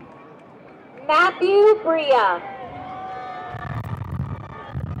 Matthew Bria.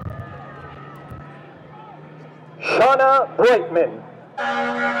 Shauna Brightman.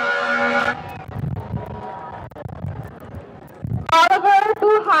 Oliver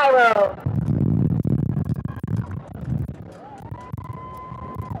Buhairo.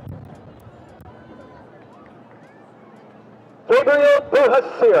 Gabriel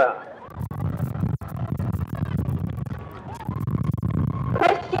Buhasira.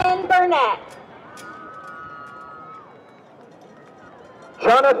 Christian Burnett.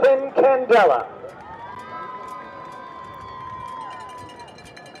 Jonathan Candela.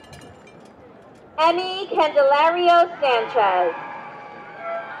 Emmy Candelario Sanchez.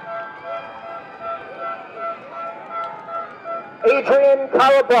 Adrian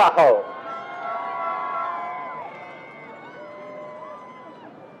Carabajo.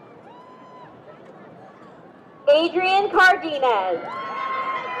 Adrian Cardenas.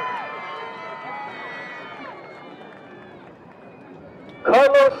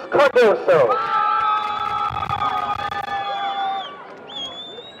 Carlos Cardoso.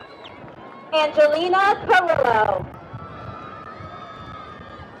 Angelina Carrillo.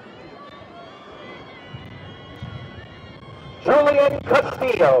 Julian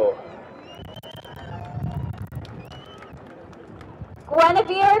Castillo.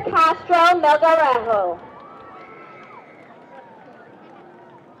 Guinevere Castro Melgarejo.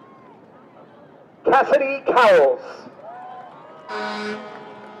 Cassidy Cowles.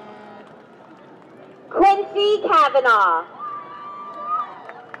 Quincy Kavanaugh.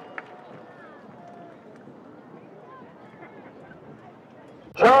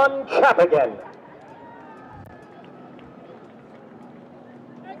 John Chappigan.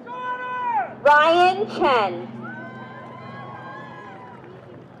 Ryan Chen.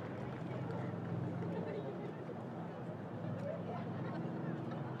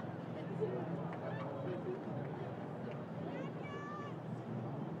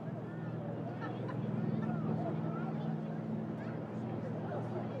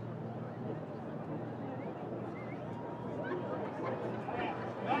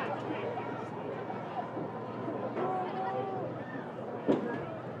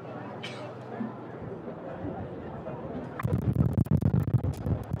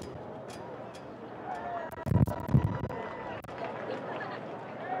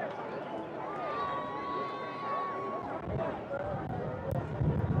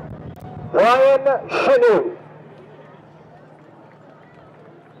 Brian Chanu.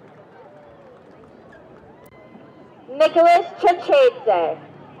 Nicholas Chachedze.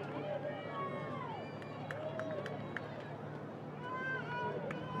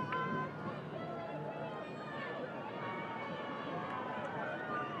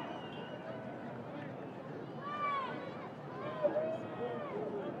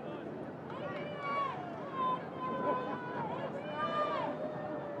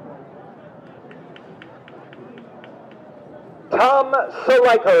 Tom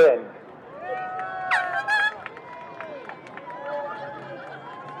Solikarin.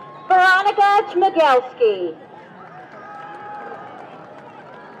 Veronica Chmigelski.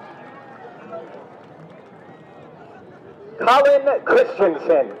 Colin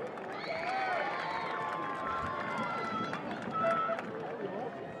Christensen.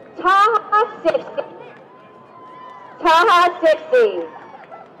 Taha Sipsy. Taha Sipsy.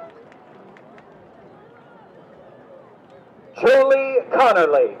 Julie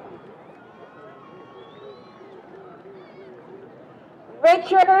Connerly.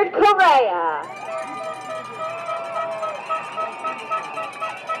 Richard Correa.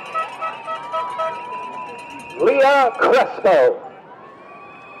 Leah Crespo.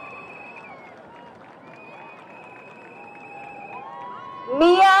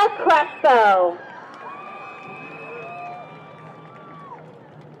 Mia Crespo.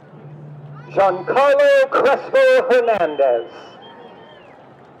 Giancarlo Crespo Hernandez.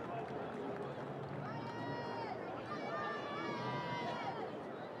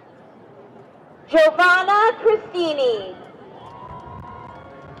 Giovanna Cristini.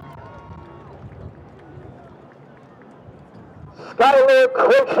 Skylar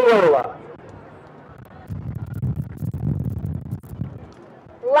Crociola.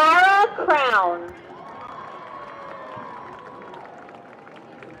 Lara Crown.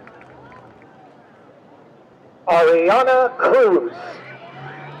 Ariana Cruz.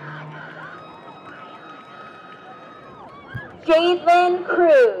 Javelin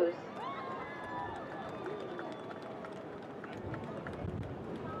Cruz.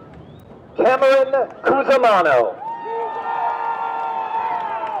 Cameron Cusimano.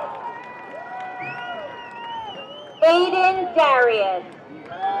 Aiden Darius.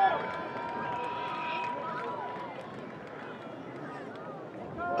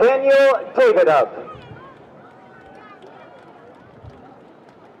 Daniel Davidov.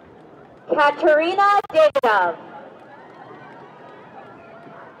 Katerina Davidov.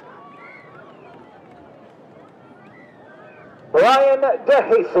 Brian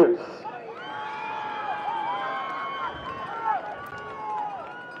DeJesus.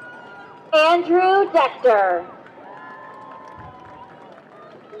 Andrew Dector.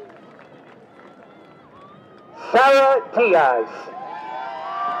 Sarah Diaz.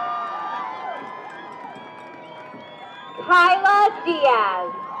 Kyla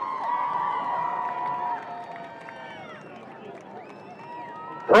Diaz.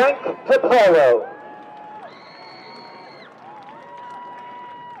 Frank DePaulo.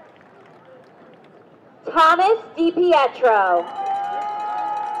 Thomas DiPietro.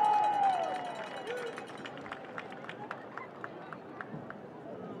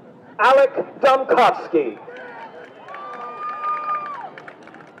 Alec Domkovsky.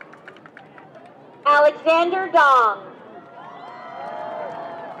 Alexander Dong.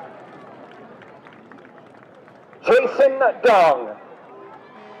 Jason Dong.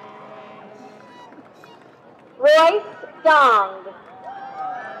 Royce Dong.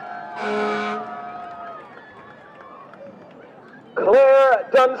 Claire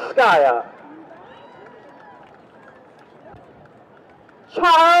Dunskaya.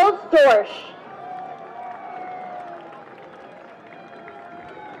 Charles Dorsch.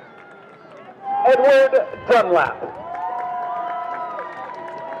 Edward Dunlap.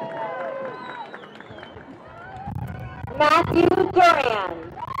 Matthew Duran.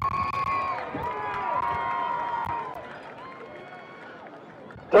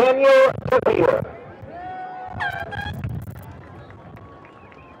 Daniel DeVere.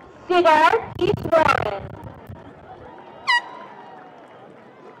 Siddharth Eastwarren.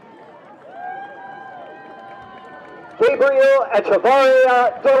 Gabriel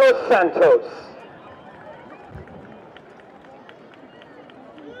Echevarria de los Santos.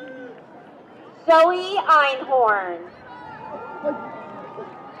 Zoe Einhorn.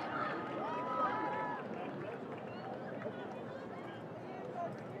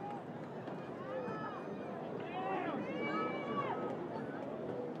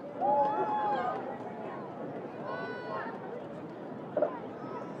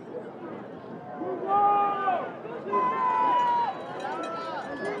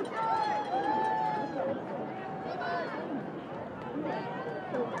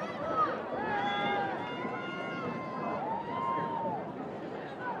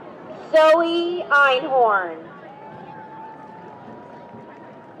 Zoe Einhorn.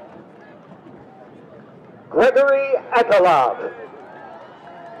 Gregory Ekolov.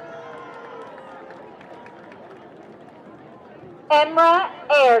 Emra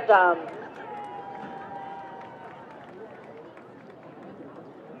Erdem.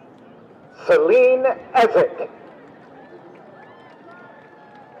 Celine Ezek.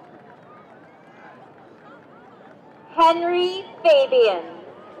 Henry Fabian.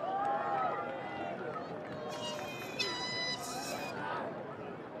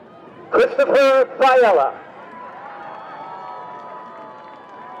 Christopher Fiella.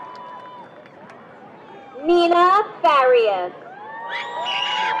 Nina Farias.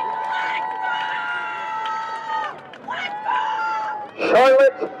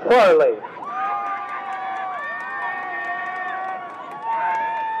 Charlotte Farley.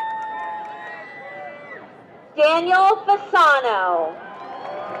 Daniel Fasano.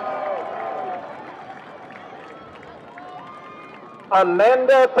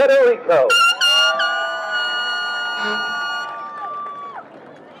 Amanda Federico.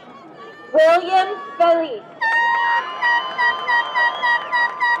 William Felice.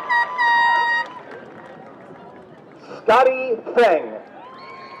 Scotty Feng.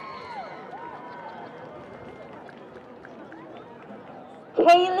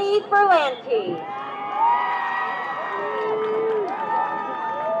 Kaylee Berlanti.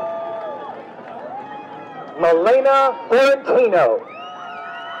 Milena Florentino.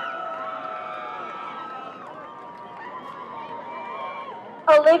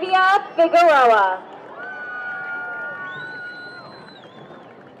 Olivia Figueroa.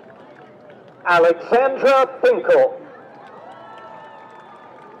 Alexandra Finkel.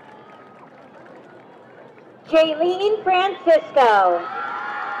 Jaylene Francisco.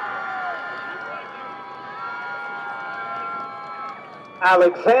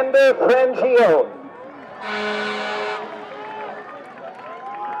 Alexander Frangione.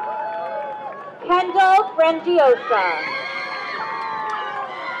 Kendall Frangiosa.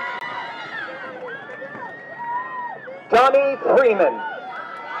 Donnie Freeman.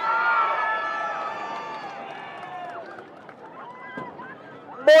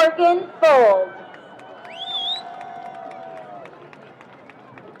 Morgan Fold.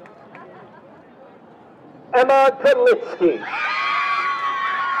 Emma Godlitsky.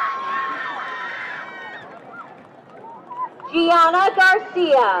 Gianna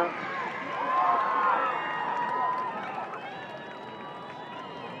Garcia.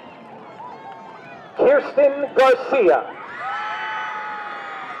 Kirsten Garcia.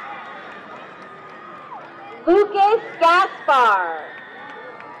 Lucas Gaspar.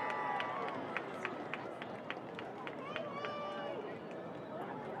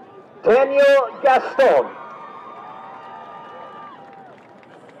 Daniel Gaston.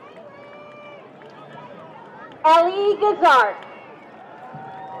 Ellie Gazart.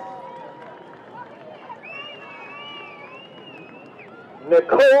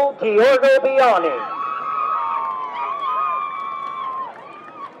 Nicole Giorgio Biani.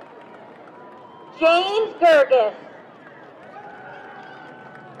 James Gergis.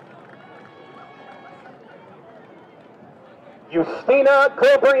 Justina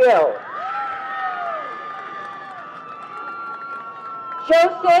Gabriel.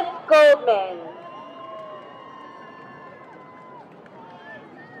 Joseph Goldman.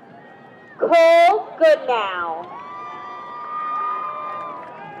 Cole Goodnow.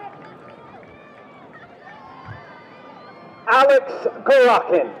 Alex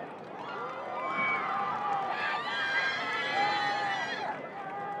Gorokin.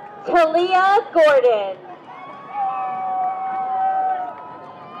 Talia Gordon.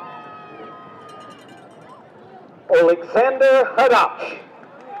 Alexander Hadach.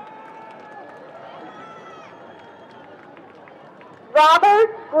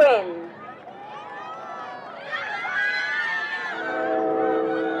 Robert Grin.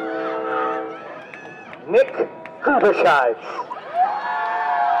 Nick Huberscheid.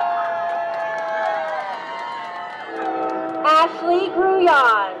 Ashley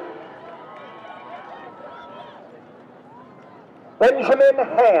Gruyan. Benjamin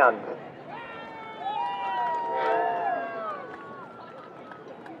Hand.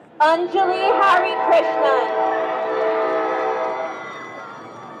 Anjali Hari Krishnan.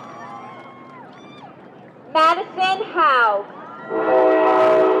 Madison Howe.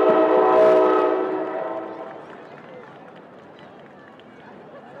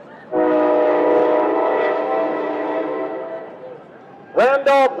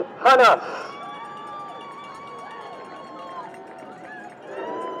 Randolph Hanas.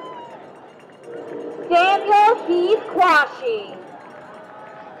 Samuel Heath Quashie.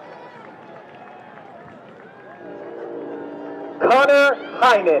 Connor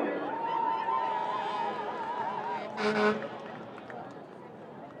Heinen.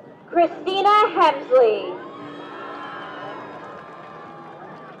 Christina Hemsley.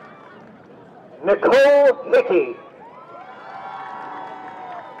 Nicole Hickey.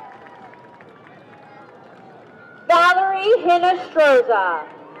 Valerie Hinostroza.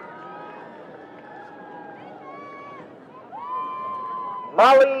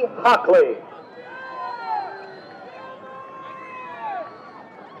 Molly Hockley.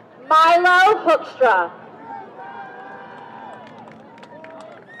 Milo Hoekstra.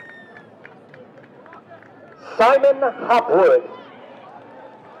 Simon Hopwood.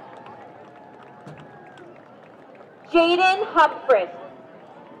 Jaden Humphries.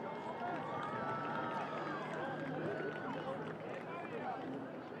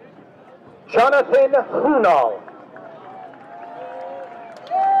 Jonathan Hunal.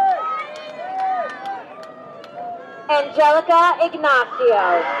 Angelica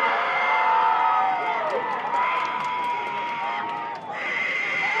Ignacio.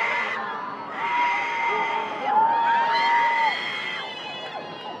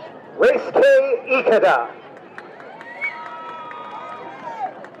 Race K. Ikeda.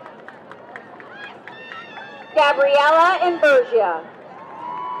 Gabriella Imbergia.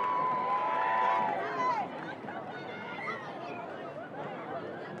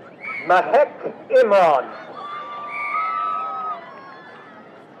 Mahek Imran.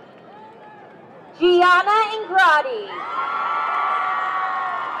 Gianna Ingrati.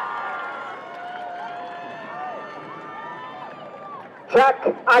 Jack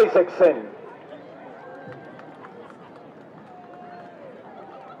Isaacson.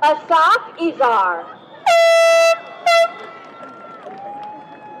 Asaf Izar.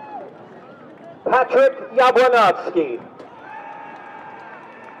 Patrick Yablonowski.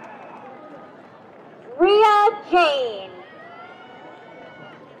 Ria Jane.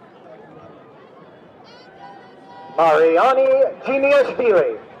 Mariani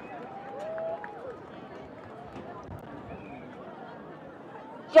Geniashvili.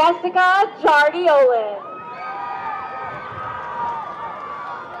 Jessica Jardiolin.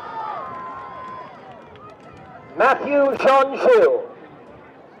 Matthew Jean-Ju.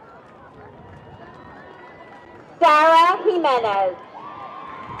 Sarah Jimenez.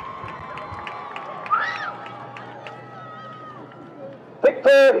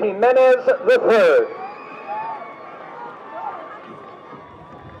 Victor Jimenez III.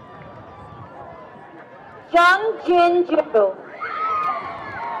 Jung Jin Ju.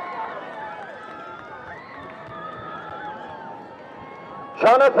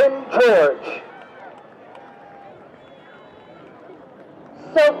 Jonathan George.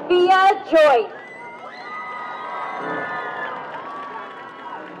 Sophia Joyce.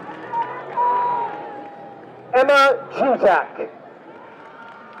 Emma Juzak.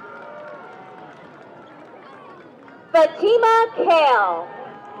 Fatima Kale.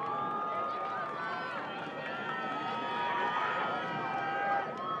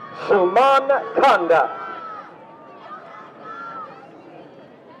 Suman Kanda.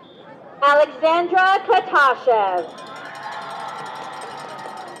 Alexandra Katashev.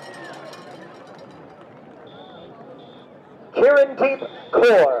 Kirandeep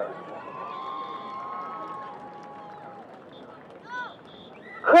Kaur.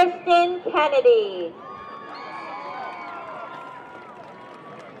 Kristen Kennedy.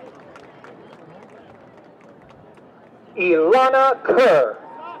 Ilana Kerr.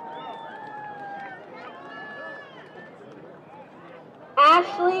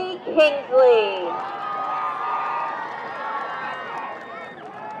 Ashley Kingsley.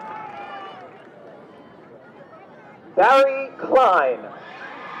 Barry Klein.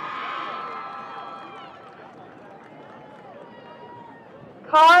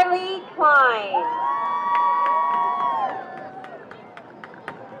 Carly Klein.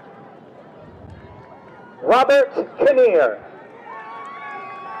 Robert Kinnear.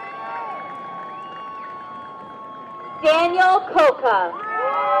 Daniel Coca.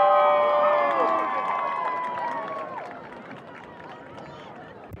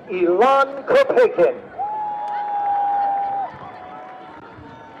 Elon Kopekin.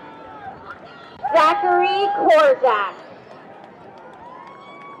 Zachary Korzak.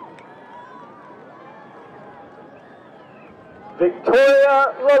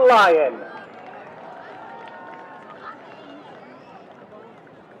 Victoria Reliant.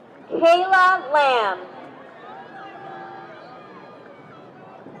 Kayla Lamb.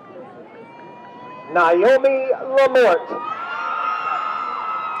 Naomi Lamort.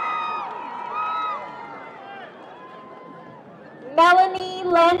 Melanie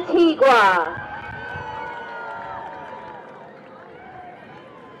Lantigua.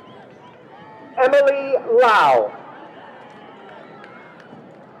 Emily Lau.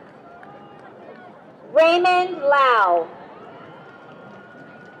 Raymond Lau.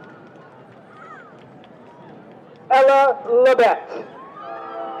 Ella Lebet.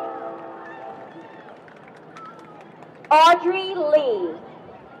 Audrey Lee.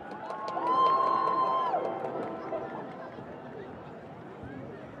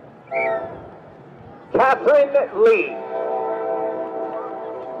 Catherine Lee.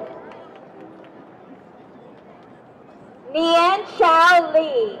 Nian Chao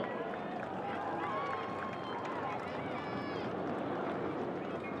Lee.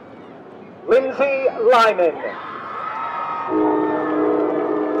 Lindsay Lyman.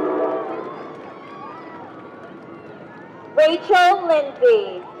 Rachel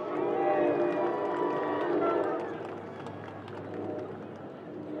Lindsay.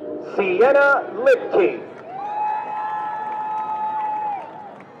 Sienna Lipke.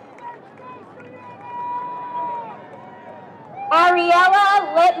 Ariella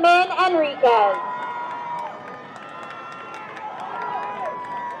Littman Enriquez.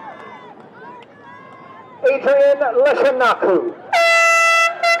 Adrian Leshanaku.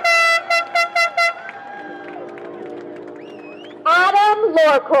 Adam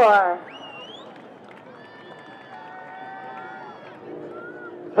Lorcor.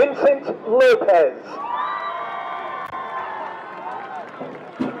 Vincent Lopez.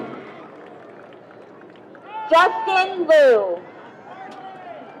 Justin Liu.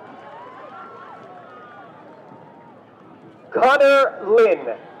 Connor Lynn.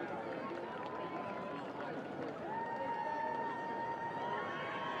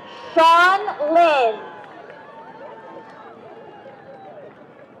 Sean Lynn.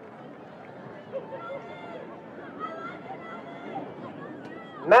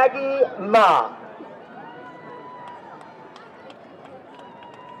 Maggie Ma.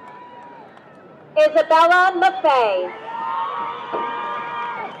 Isabella Maffei.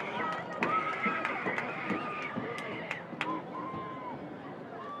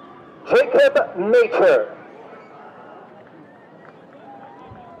 Jacob Nature.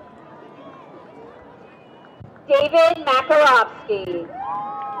 David Makarovsky.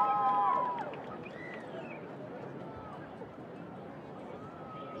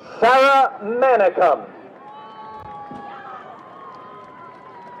 Sarah Manicum.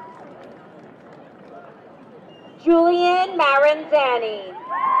 Julian Maranzani.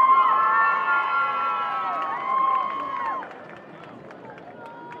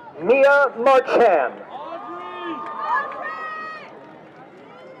 Mia Marchand.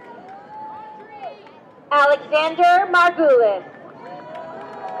 Alexander Margulis.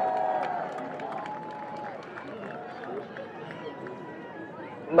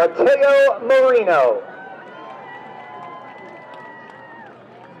 Mateo Marino.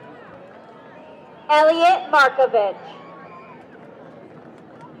 Elliot Markovich.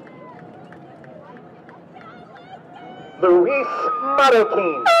 Luis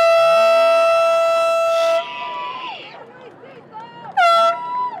Marroquin.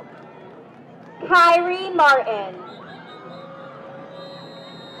 Kyrie Martin.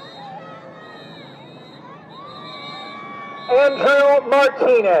 Andrew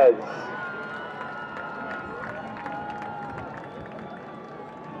Martinez.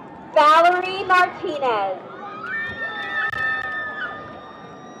 Valerie Martinez.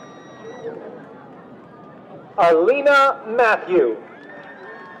 Alina Matthew.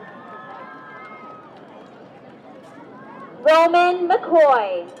 Roman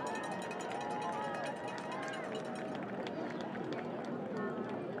McCoy.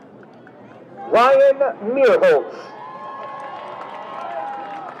 Ryan Meerholtz.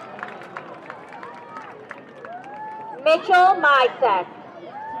 Mitchell Mysek.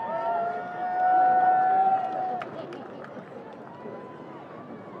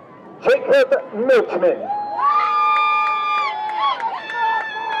 Jacob Milchman.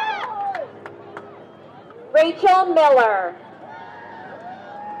 Rachel Miller.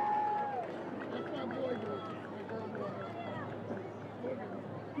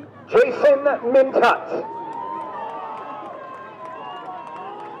 Jason Mintut.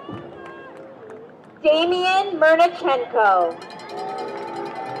 Damian Murnachenko.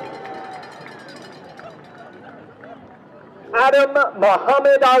 Adam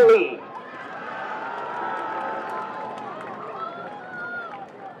Muhammad Ali.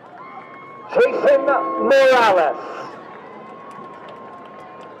 Jason Morales.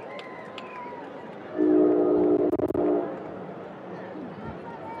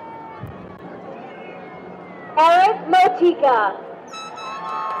 Eric Motika.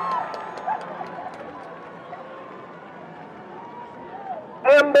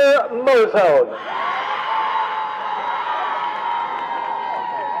 M. Amber Mozone.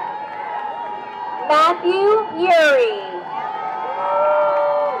 Matthew Yuri.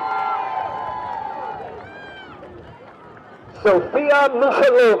 Sofia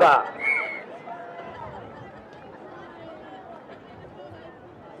Mushalova.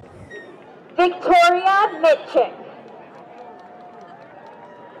 Victoria Mitchick.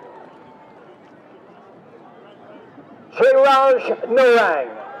 Jairaj Narang.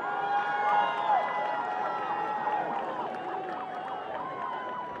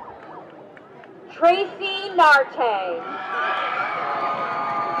 Tracy Narte.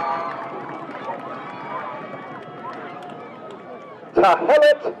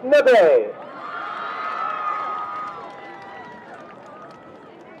 Tahelet Nebe.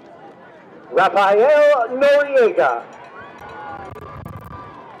 Rafael Noriega.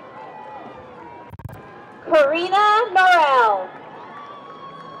 Karina Norell.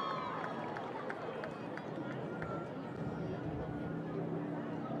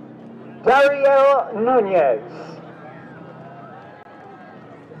 Dariel Nunez.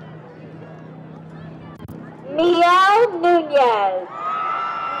 Miel Nunez.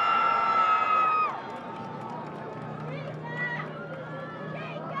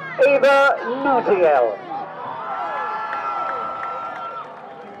 Ava Nuziel.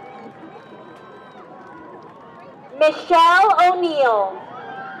 Michelle O'Neill.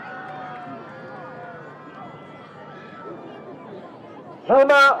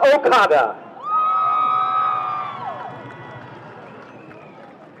 Hilma Okada.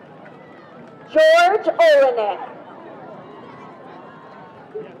 George Olenek.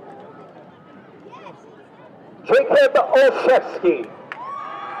 Jacob Olszewski.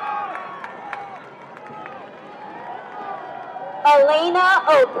 Elena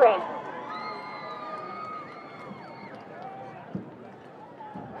Oprin.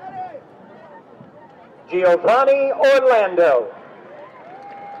 Giovanni Orlando.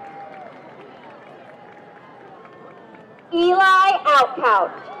 Eli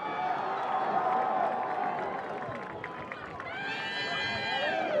Outcouch.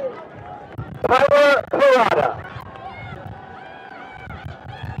 Tyler Parada.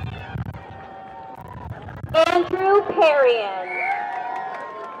 Andrew Perrion.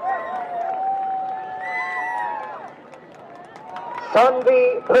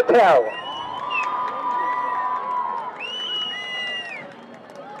 Sanvi Patel.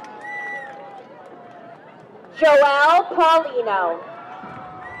 Joelle Paulino.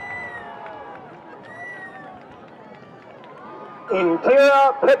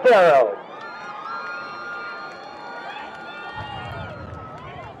 Indira Pedero.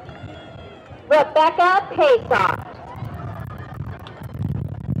 Rebecca Pasoff.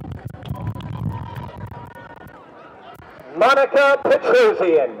 Monica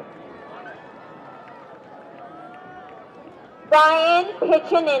Petrosian. Ryan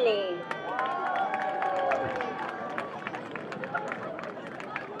Piccinini.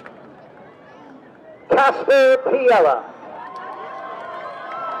 Casper Piella.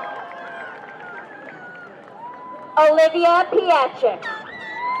 Olivia Piacic.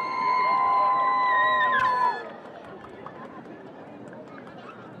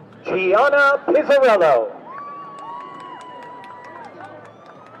 Gianna Pizzarello.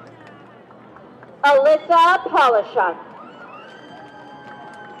 Alyssa Polishuk.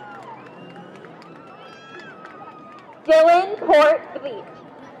 Dylan Port-Vliet.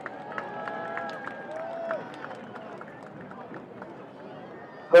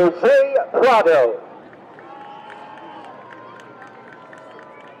 Jose Prado.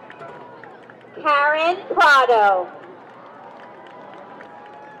 Karen Prado.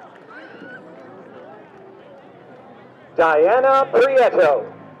 Diana Prieto.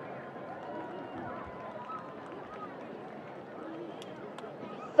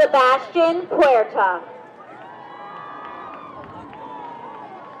 Sebastian Puerta.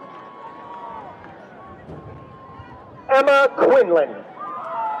 Emma Quinlan.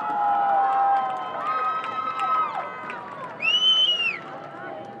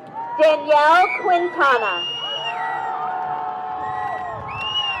 Danielle Quintana.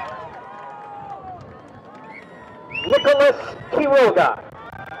 Nicholas Quiroga.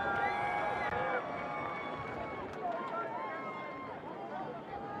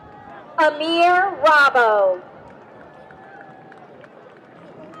 Amir Rabo.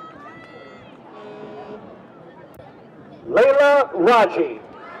 Layla Raji.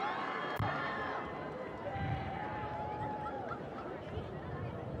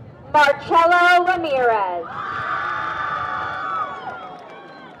 Marcello Ramirez.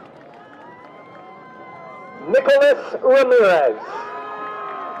 Nicholas Ramirez.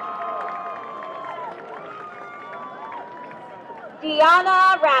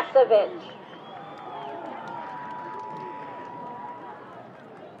 Diana Rasevich.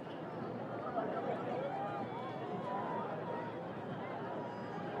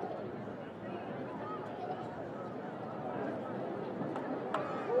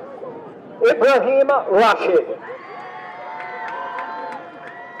 Ibrahim Rashid.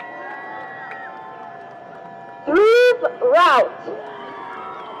 Dhruv Rout.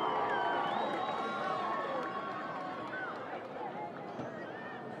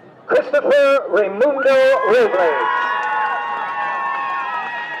 Christopher Raimundo Robles.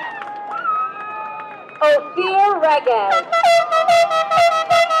 Ophir Regev.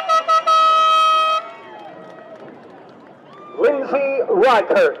 Lindsay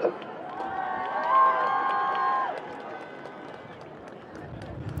Rykert.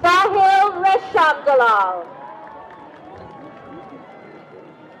 Sahil Reshamdalal.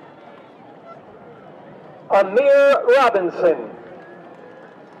 Amir Robinson.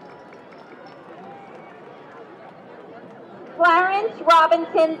 Clarence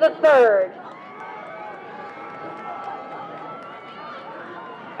Robinson III.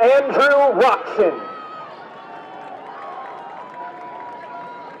 Andrew Roxon.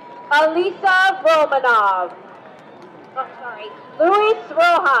 Alisa Romanov. Oh, sorry. Luis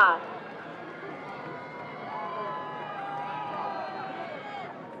Rojas.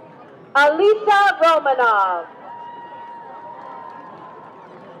 Alisa Romanov.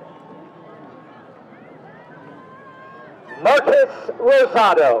 Marcus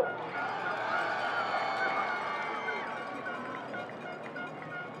Rosado.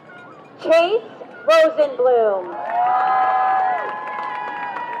 Chase Rosenblum.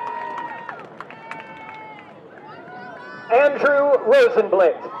 Andrew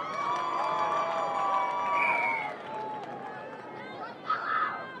Rosenblit.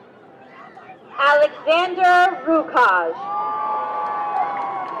 Alexander Rukaj.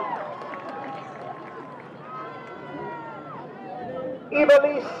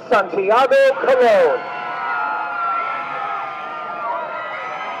 Ibelis Santiago Colon.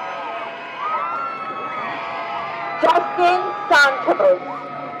 Justin Santos.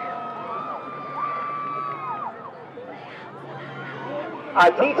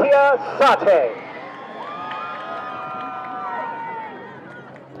 Aditya Sate.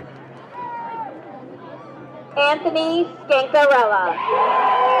 Anthony Scancarella.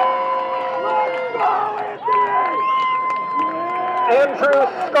 Andrew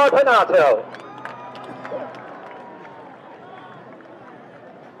Scarpinato.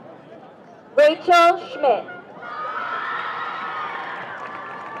 Rachel Schmidt.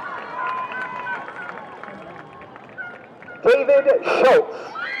 David Schultz.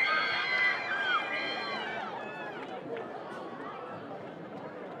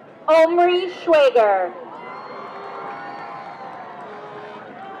 Omri Schwager.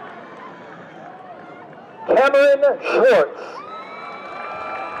 Cameron Schwartz.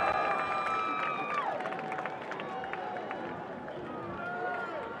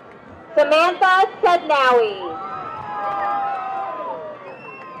 Samantha Sednawi.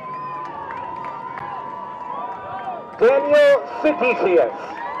 Daniel Sidicius.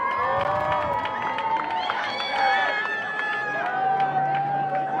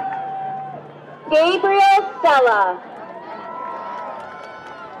 Gabriel Stella.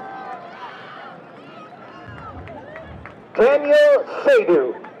 Daniel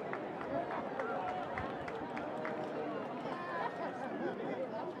Sadu.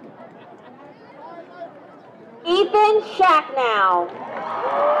 Ethan Shacknow.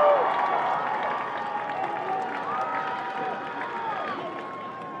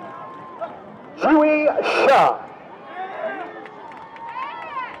 Dewey Shaw.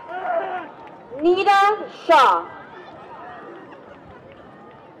 Nita Shaw.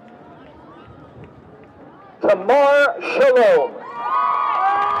 Tamar Shalom.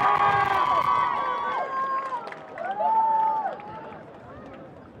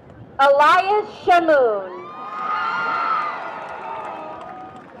 Elias Shamoon.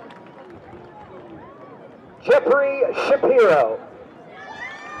 Jeffrey Shapiro.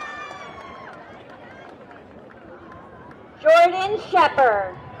 Jordan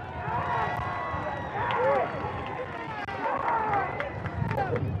Shepard.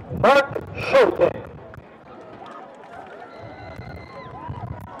 Mark Schulten.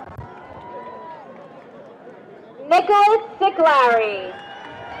 Nicholas Siclari.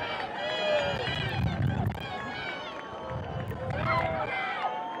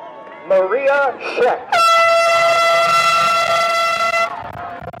 Maria Scheck.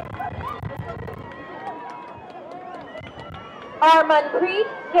 Armanpreet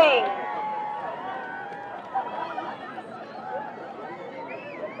Singh.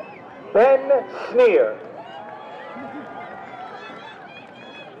 Sneer.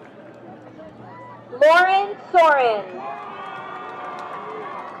 Lauren Soren.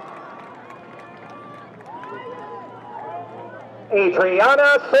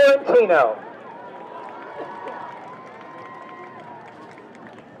 Adriana Sorrentino.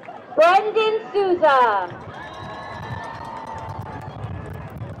 Brendan Souza.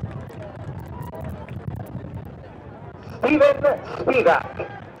 Steven Spivak.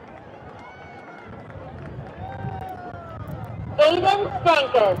 Aiden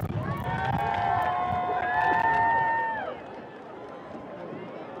Stankus.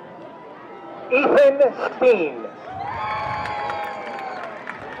 Ethan Steen.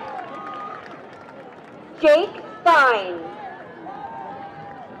 Jake Stein.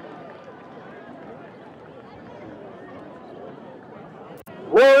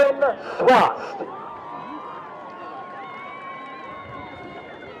 Lauren Swast.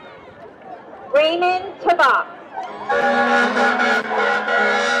 Raymond Tabak.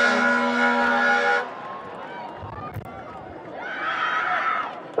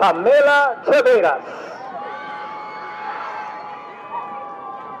 Pamela Taveras.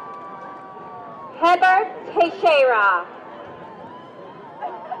 Heber Teixeira.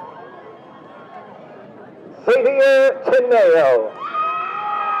 Xavier Teneo.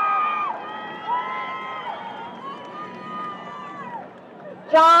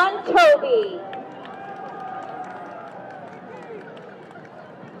 John Toby.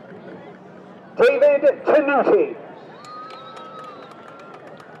 David Tanuti.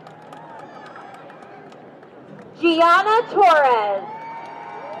 Gianna Torres.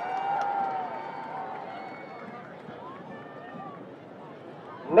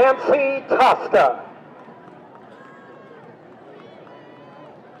 Nancy Tosca.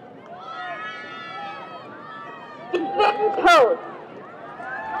 Stephen Toth.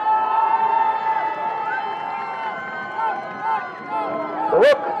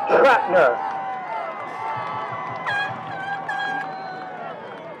 Brooke Tratner.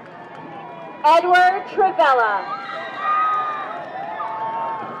 Edward Travella.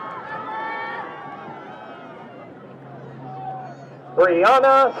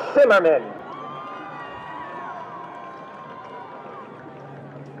 Brianna Zimmerman.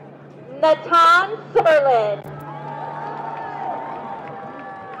 Natan Serlin.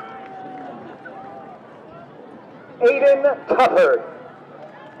 Aiden Tufford.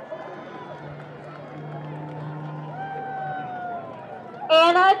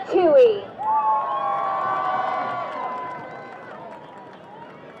 Anna Tui.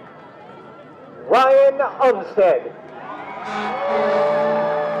 Ryan Umstead.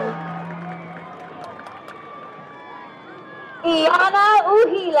 Iana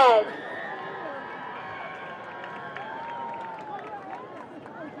Uhiles.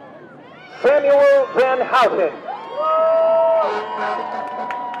 Samuel Van Houten.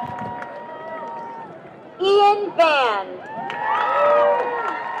 Ian Van.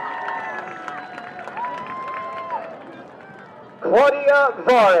 Claudia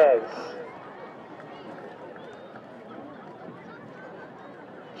Varez.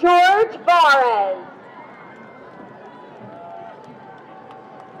 George Varez.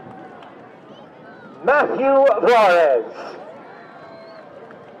 Matthew Varez.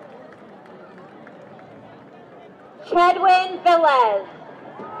 Chedwin Velez.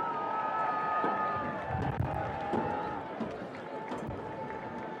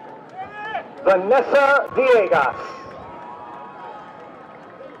 Vanessa Villegas.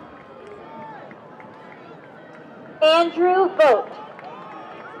 Andrew Vogt.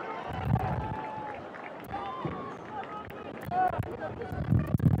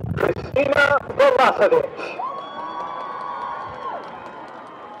 Christina Velasevich.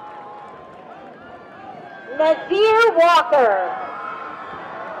 Nazir Walker.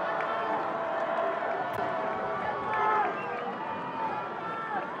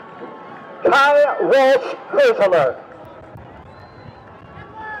 Kai Walsh Hurtler.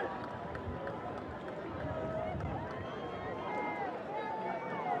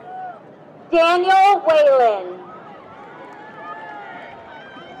 Daniel Whalen.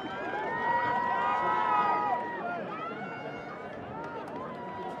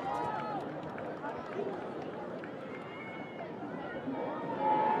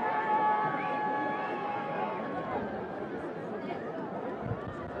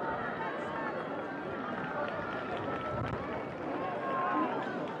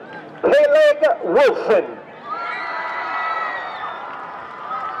 Peleg Wilson.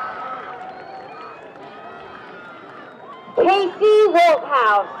 Casey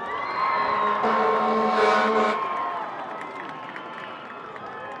Wolthouse.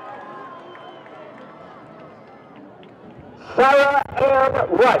 Ann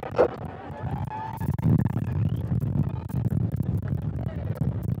Wright.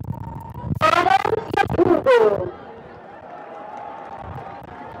 Adams Yakubu.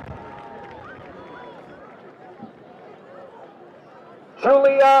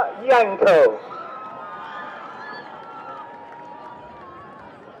 Julia Yanko.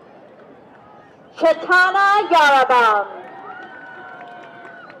 Chetana Yarabam.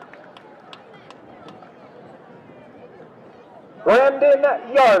 Brandon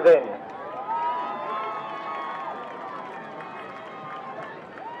Yarvin.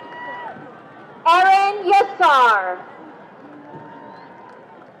 Erin Yassar.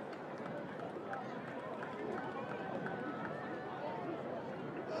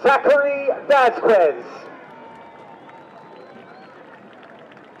 Zachary Vasquez.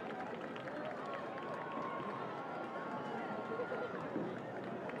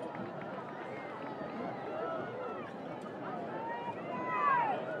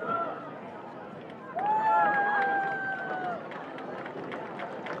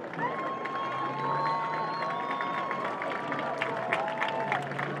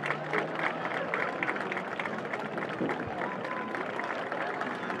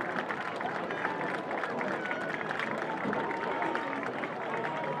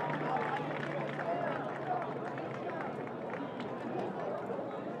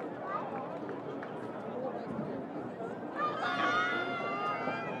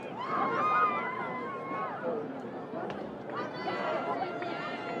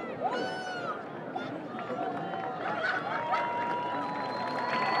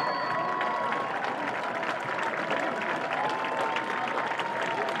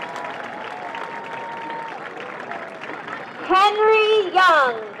 Henry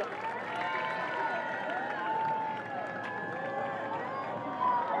Young.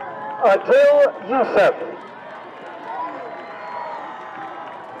 Adil Youssef.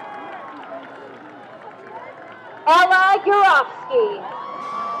 Ella Yurovsky.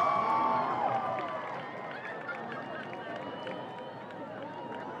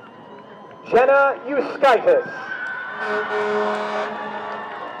 Jenna Euskaitis.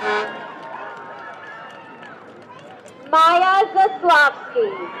 Maya Zaslavsky.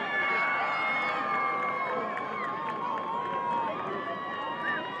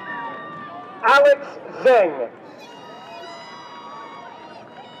 Alex Zeng.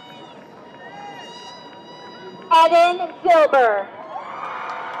 Eden Zilber.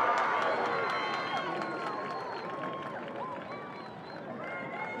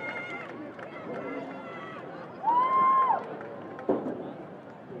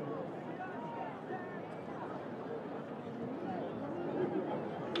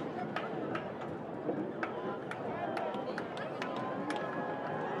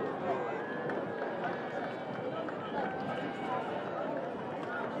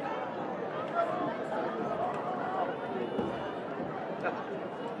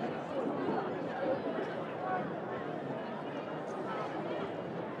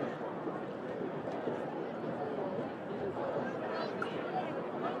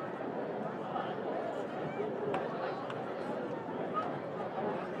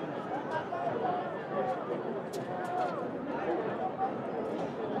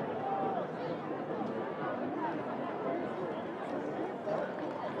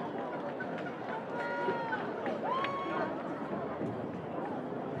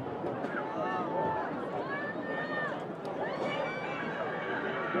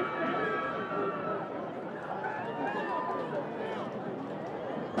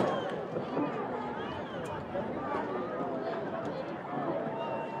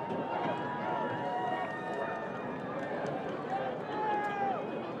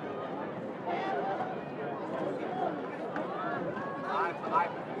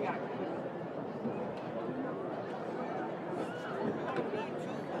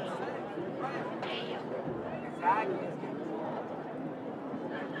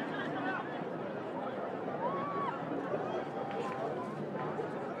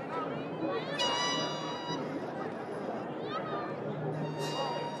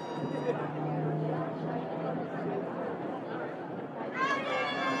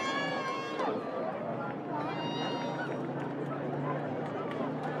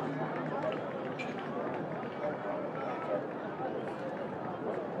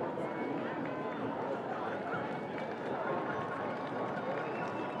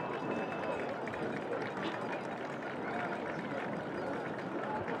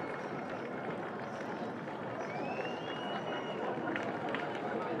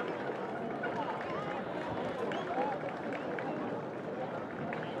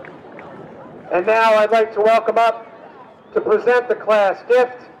 And now I'd like to welcome up to present the class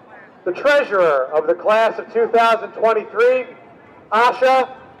gift, the treasurer of the class of 2023,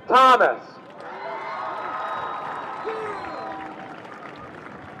 Asha Thomas.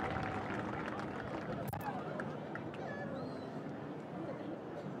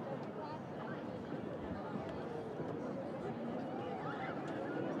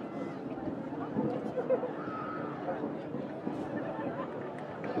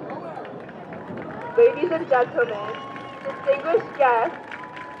 Ladies and gentlemen, distinguished guests,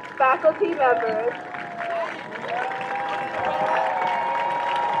 faculty members,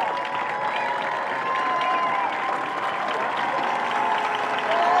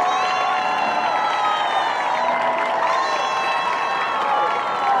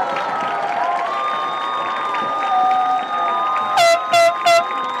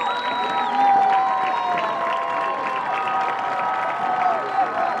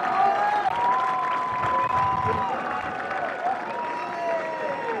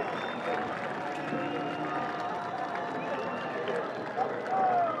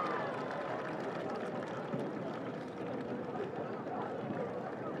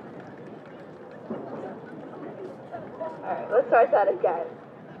 let's start that again.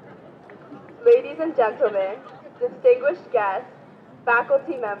 Ladies and gentlemen, distinguished guests,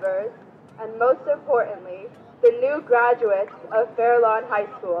 faculty members, and most importantly, the new graduates of Fairlawn High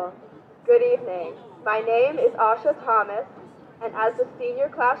School, good evening. My name is Asha Thomas, and as the senior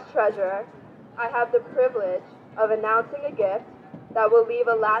class treasurer, I have the privilege of announcing a gift that will leave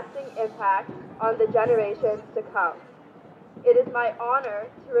a lasting impact on the generations to come. It is my honor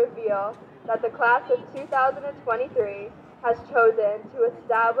to reveal that the class of 2023 has chosen to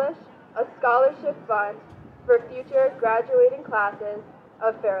establish a scholarship fund for future graduating classes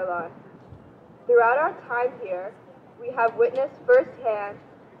of Fairlawn. Throughout our time here, we have witnessed firsthand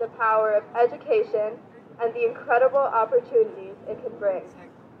the power of education and the incredible opportunities it can bring.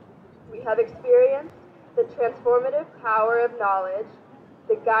 We have experienced the transformative power of knowledge,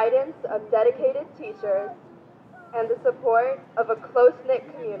 the guidance of dedicated teachers, and the support of a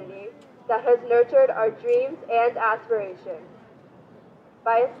close-knit community that has nurtured our dreams and aspirations.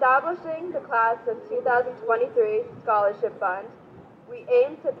 By establishing the Class of 2023 Scholarship Fund, we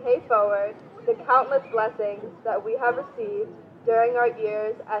aim to pay forward the countless blessings that we have received during our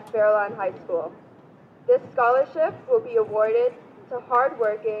years at Fairlawn High School. This scholarship will be awarded to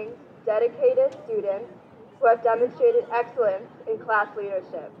hardworking, dedicated students who have demonstrated excellence in class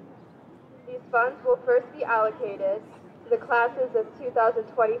leadership. These funds will first be allocated to the classes of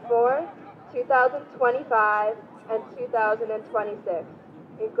 2024, 2025, and 2026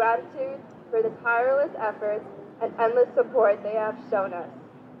 in gratitude for the tireless efforts and endless support they have shown us.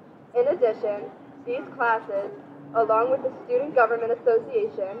 In addition, these classes, along with the Student Government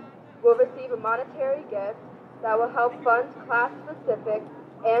Association, will receive a monetary gift that will help fund class-specific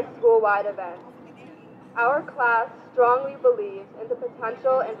and school-wide events. Our class strongly believes in the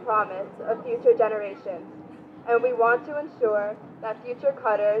potential and promise of future generations, and we want to ensure that future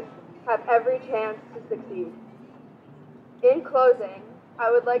cutters have every chance to succeed. In closing,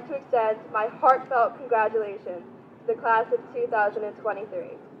 I would like to extend my heartfelt congratulations to the class of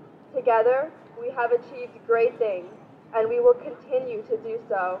 2023. Together, we have achieved great things, and we will continue to do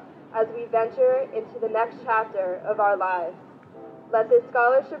so as we venture into the next chapter of our lives. Let this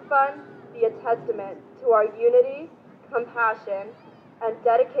scholarship fund be a testament to our unity, compassion, and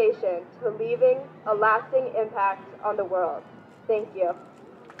dedication to leaving a lasting impact on the world. Thank you.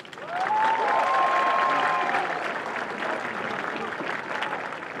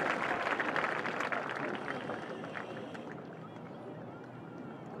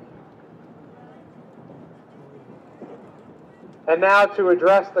 And now to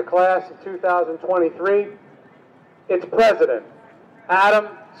address the class of 2023, its president, Adam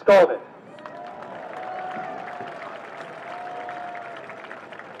Skolnick.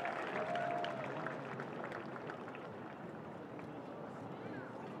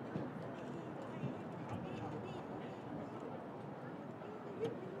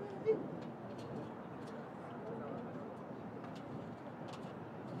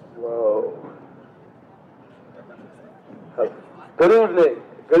 Whoa. Good evening.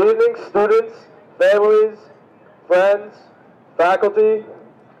 Good evening, students, families, friends, faculty,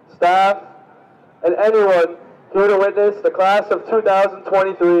 staff, and anyone here to witness the class of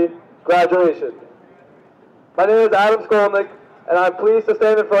 2023 graduation. My name is Adam Skolnick, and I'm pleased to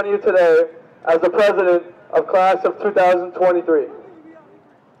stand in front of you today as the president of class of 2023.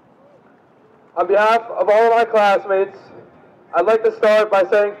 On behalf of all of my classmates, I'd like to start by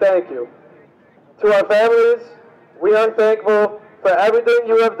saying thank you. To our families, we are thankful for everything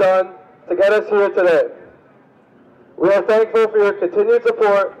you have done to get us here today. We are thankful for your continued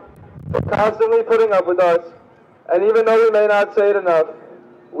support, for constantly putting up with us, and even though we may not say it enough,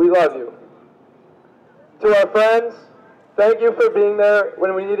 we love you. To our friends, thank you for being there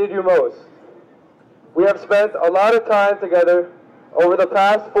when we needed you most. We have spent a lot of time together over the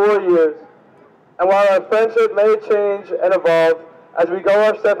past 4 years, and while our friendship may change and evolve as we go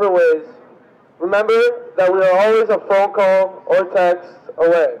our separate ways, remember that we are always a phone call or text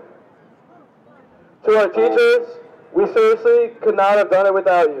away. To our teachers, we seriously could not have done it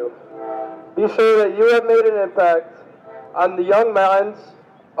without you. Be sure that you have made an impact on the young minds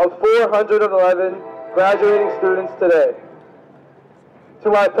of 411 graduating students today. To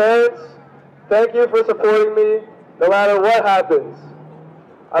my parents, thank you for supporting me no matter what happens.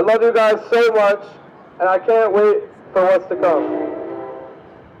 I love you guys so much, and I can't wait for what's to come.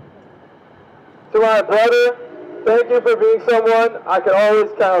 To my brother, thank you for being someone I can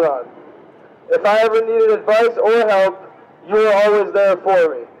always count on. If I ever needed advice or help, you were always there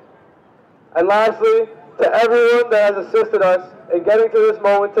for me. And lastly, to everyone that has assisted us in getting to this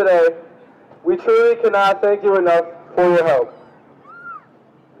moment today, we truly cannot thank you enough for your help.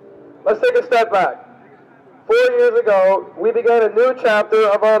 Let's take a step back. 4 years ago, we began a new chapter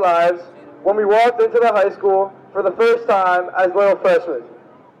of our lives when we walked into the high school for the first time as little freshmen.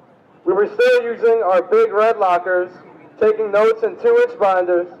 We were still using our big red lockers, taking notes in 2-inch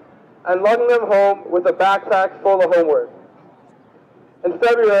binders, and lugging them home with a backpack full of homework. In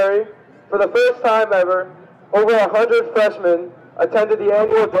February, for the first time ever, over 100 freshmen attended the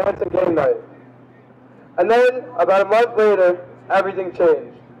annual dance and game night. And then, about a month later, everything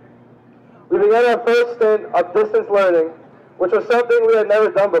changed. We began our first stint of distance learning, which was something we had never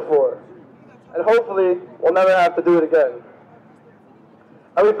done before, and hopefully we'll never have to do it again.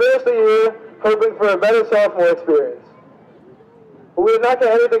 And we finished the year hoping for a better sophomore experience. But we did not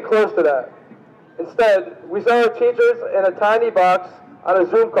get anything close to that. Instead, we saw our teachers in a tiny box on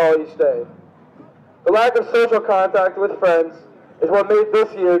a Zoom call each day. The lack of social contact with friends is what made this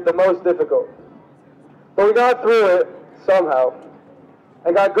year the most difficult. But we got through it somehow,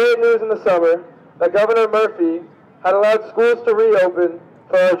 and got great news in the summer that Governor Murphy had allowed schools to reopen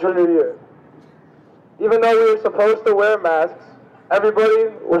for our junior year. Even though we were supposed to wear masks, everybody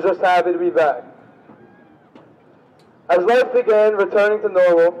was just happy to be back. As life began returning to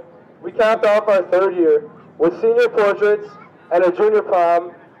normal, we capped off our 3rd year with senior portraits and a junior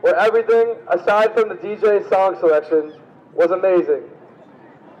prom where everything, aside from the DJ song selection, was amazing.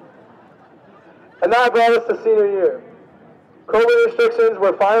 And that brought us to senior year. COVID restrictions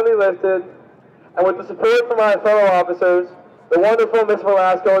were finally lifted, and with the support from my fellow officers, the wonderful Ms.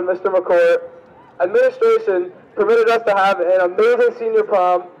 Velasco and Mr. McCourt, administration permitted us to have an amazing senior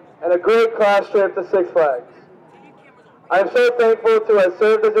prom and a great class trip to Six Flags. I am so thankful to have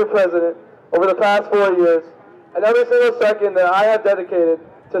served as your president over the past 4 years, and every single second that I have dedicated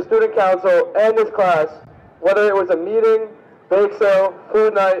to student council and this class, whether it was a meeting, bake sale,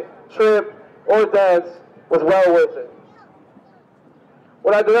 food night, trip, or dance, was well worth it.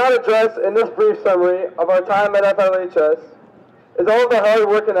 What I do not address in this brief summary of our time at FLHS is all of the hard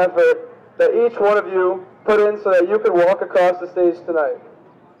work and effort that each one of you put in so that you could walk across the stage tonight.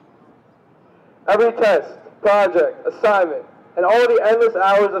 Every test, project, assignment, and all the endless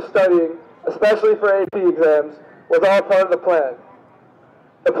hours of studying, especially for AP exams, was all part of the plan.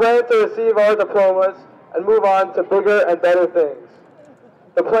 The plan to receive our diplomas and move on to bigger and better things.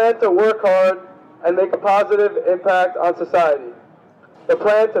 The plan to work hard and make a positive impact on society. The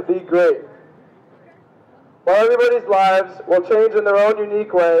plan to be great. While everybody's lives will change in their own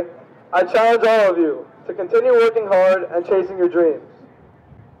unique way, I challenge all of you to continue working hard and chasing your dreams.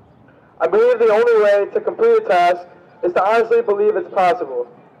 I believe the only way to complete a task is to honestly believe it's possible,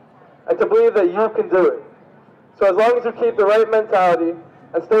 and to believe that you can do it. So as long as you keep the right mentality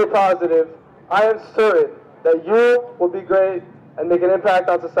and stay positive, I am certain that you will be great and make an impact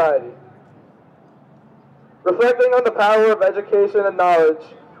on society. Reflecting on the power of education and knowledge,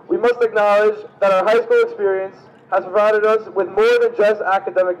 we must acknowledge that our high school experience has provided us with more than just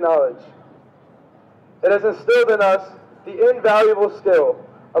academic knowledge. It has instilled in us the invaluable skill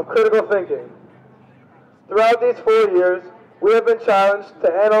of critical thinking. Throughout these 4 years, we have been challenged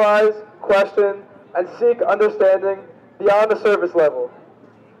to analyze, question, and seek understanding beyond the surface level.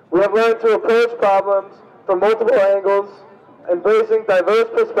 We have learned to approach problems from multiple angles, embracing diverse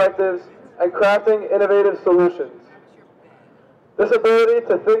perspectives and crafting innovative solutions. This ability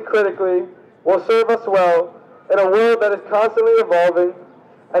to think critically will serve us well in a world that is constantly evolving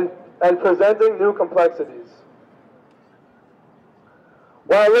and presenting new complexities.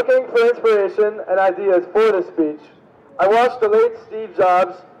 While looking for inspiration and ideas for this speech, I watched the late Steve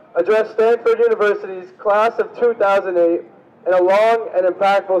Jobs addressed Stanford University's class of 2008 in a long and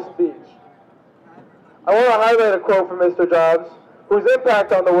impactful speech. I want to highlight a quote from Mr. Jobs, whose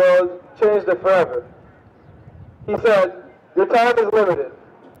impact on the world changed it forever. He said, "Your time is limited.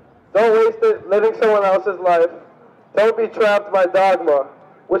 Don't waste it living someone else's life. Don't be trapped by dogma,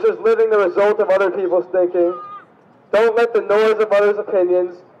 which is living the result of other people's thinking. Don't let the noise of others'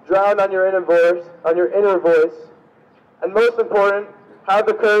 opinions drown on your inner voice. And most important, have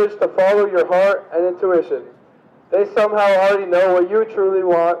the courage to follow your heart and intuition. They somehow already know what you truly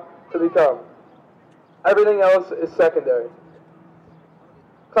want to become. Everything else is secondary."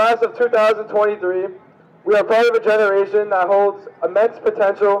 Class of 2023, we are part of a generation that holds immense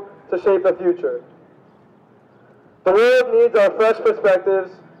potential to shape the future. The world needs our fresh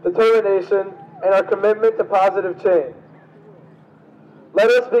perspectives, determination, and our commitment to positive change. Let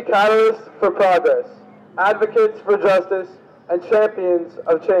us be catalysts for progress, advocates for justice, and champions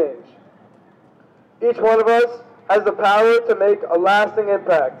of change. Each one of us has the power to make a lasting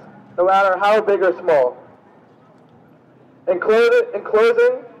impact, no matter how big or small. In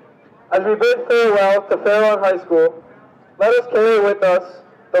closing, as we bid farewell to Fairlawn High School, let us carry with us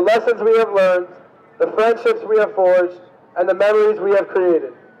the lessons we have learned, the friendships we have forged, and the memories we have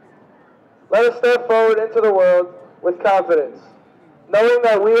created. Let us step forward into the world with confidence, knowing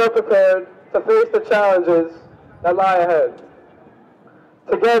that we are prepared to face the challenges that lie ahead.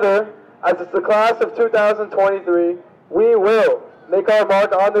 Together, as the class of 2023, we will make our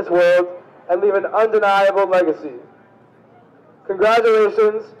mark on this world and leave an undeniable legacy.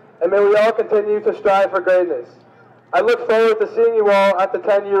 Congratulations, and may we all continue to strive for greatness. I look forward to seeing you all at the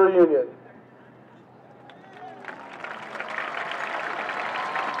 10-year reunion.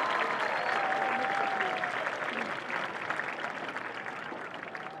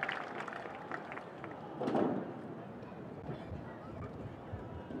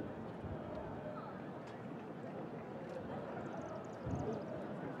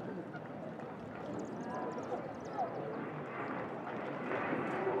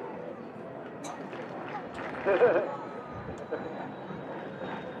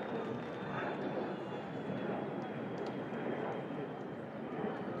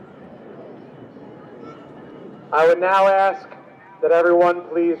 I would now ask that everyone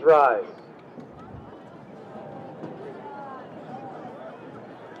please rise.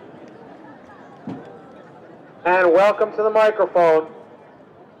 And welcome to the microphone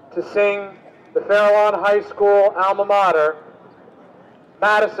to sing the Fairlawn High School alma mater,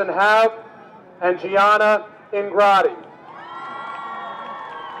 Madison Have and Gianna Ingrati.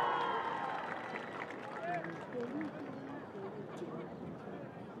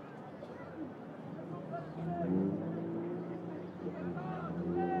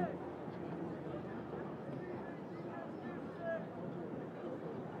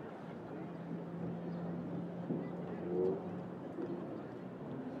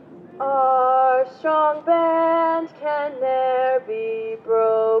 Our strong band can ne'er be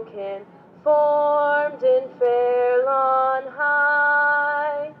broken, formed in Fairlawn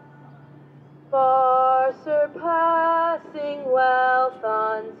High, far surpassing wealth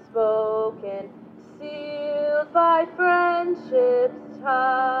unspoken, sealed by friendship's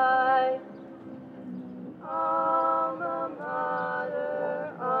tie. Alma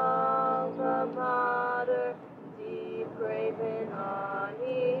mater, deep graven on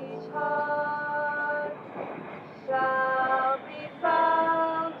each heart, shall be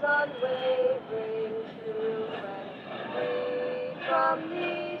found unwavering true when we from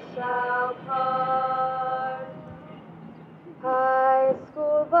thee shall part. High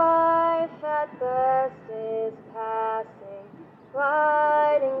school life at best is passing,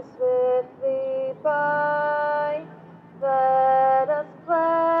 gliding swiftly by. Let us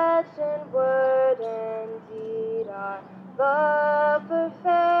pledge in word and deed our love for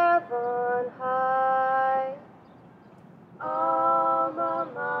Fairlawn High. Alma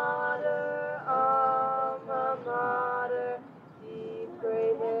mater, deep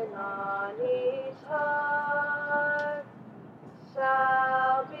graven on each heart,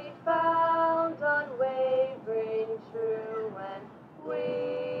 shall be found unwavering true when we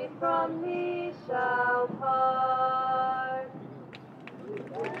from thee shall part.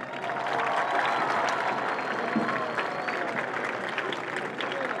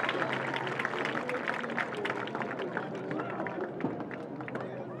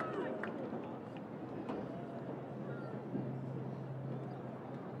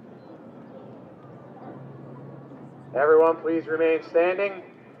 Everyone, please remain standing.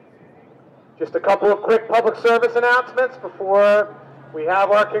 Just a couple of quick public service announcements before we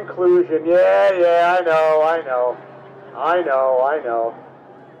have our conclusion. Yeah, I know.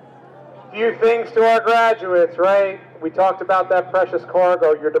 Few things to our graduates, right? We talked about that precious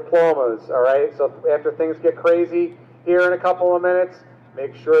cargo, your diplomas, all right? So after things get crazy here in a couple of minutes,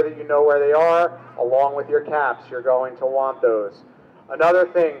 make sure that you know where they are, along with your caps. You're going to want those. Another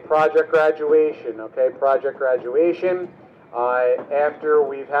thing, project graduation, okay? Project graduation. After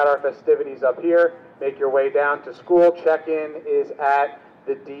we've had our festivities up here, make your way down to school. Check-in is at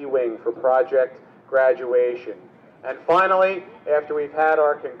the D wing for project graduation. And finally, after we've had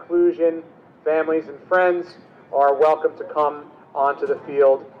our conclusion, families and friends are welcome to come onto the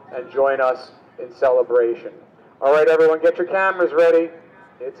field and join us in celebration. All right, everyone, get your cameras ready.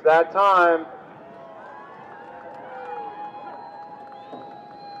 It's that time.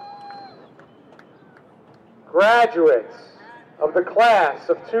 Graduates of the class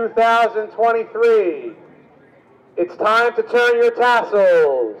of 2023, it's time to turn your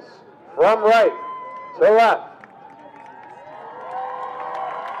tassels from right to left.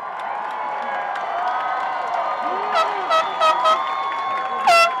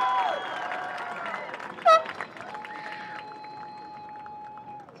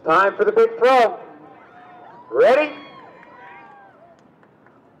 It's time for the big throw. Ready?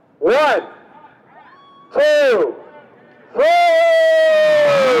 1, 2, 3!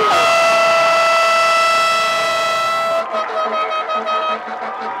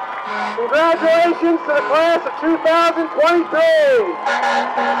 Congratulations to the class of 2023!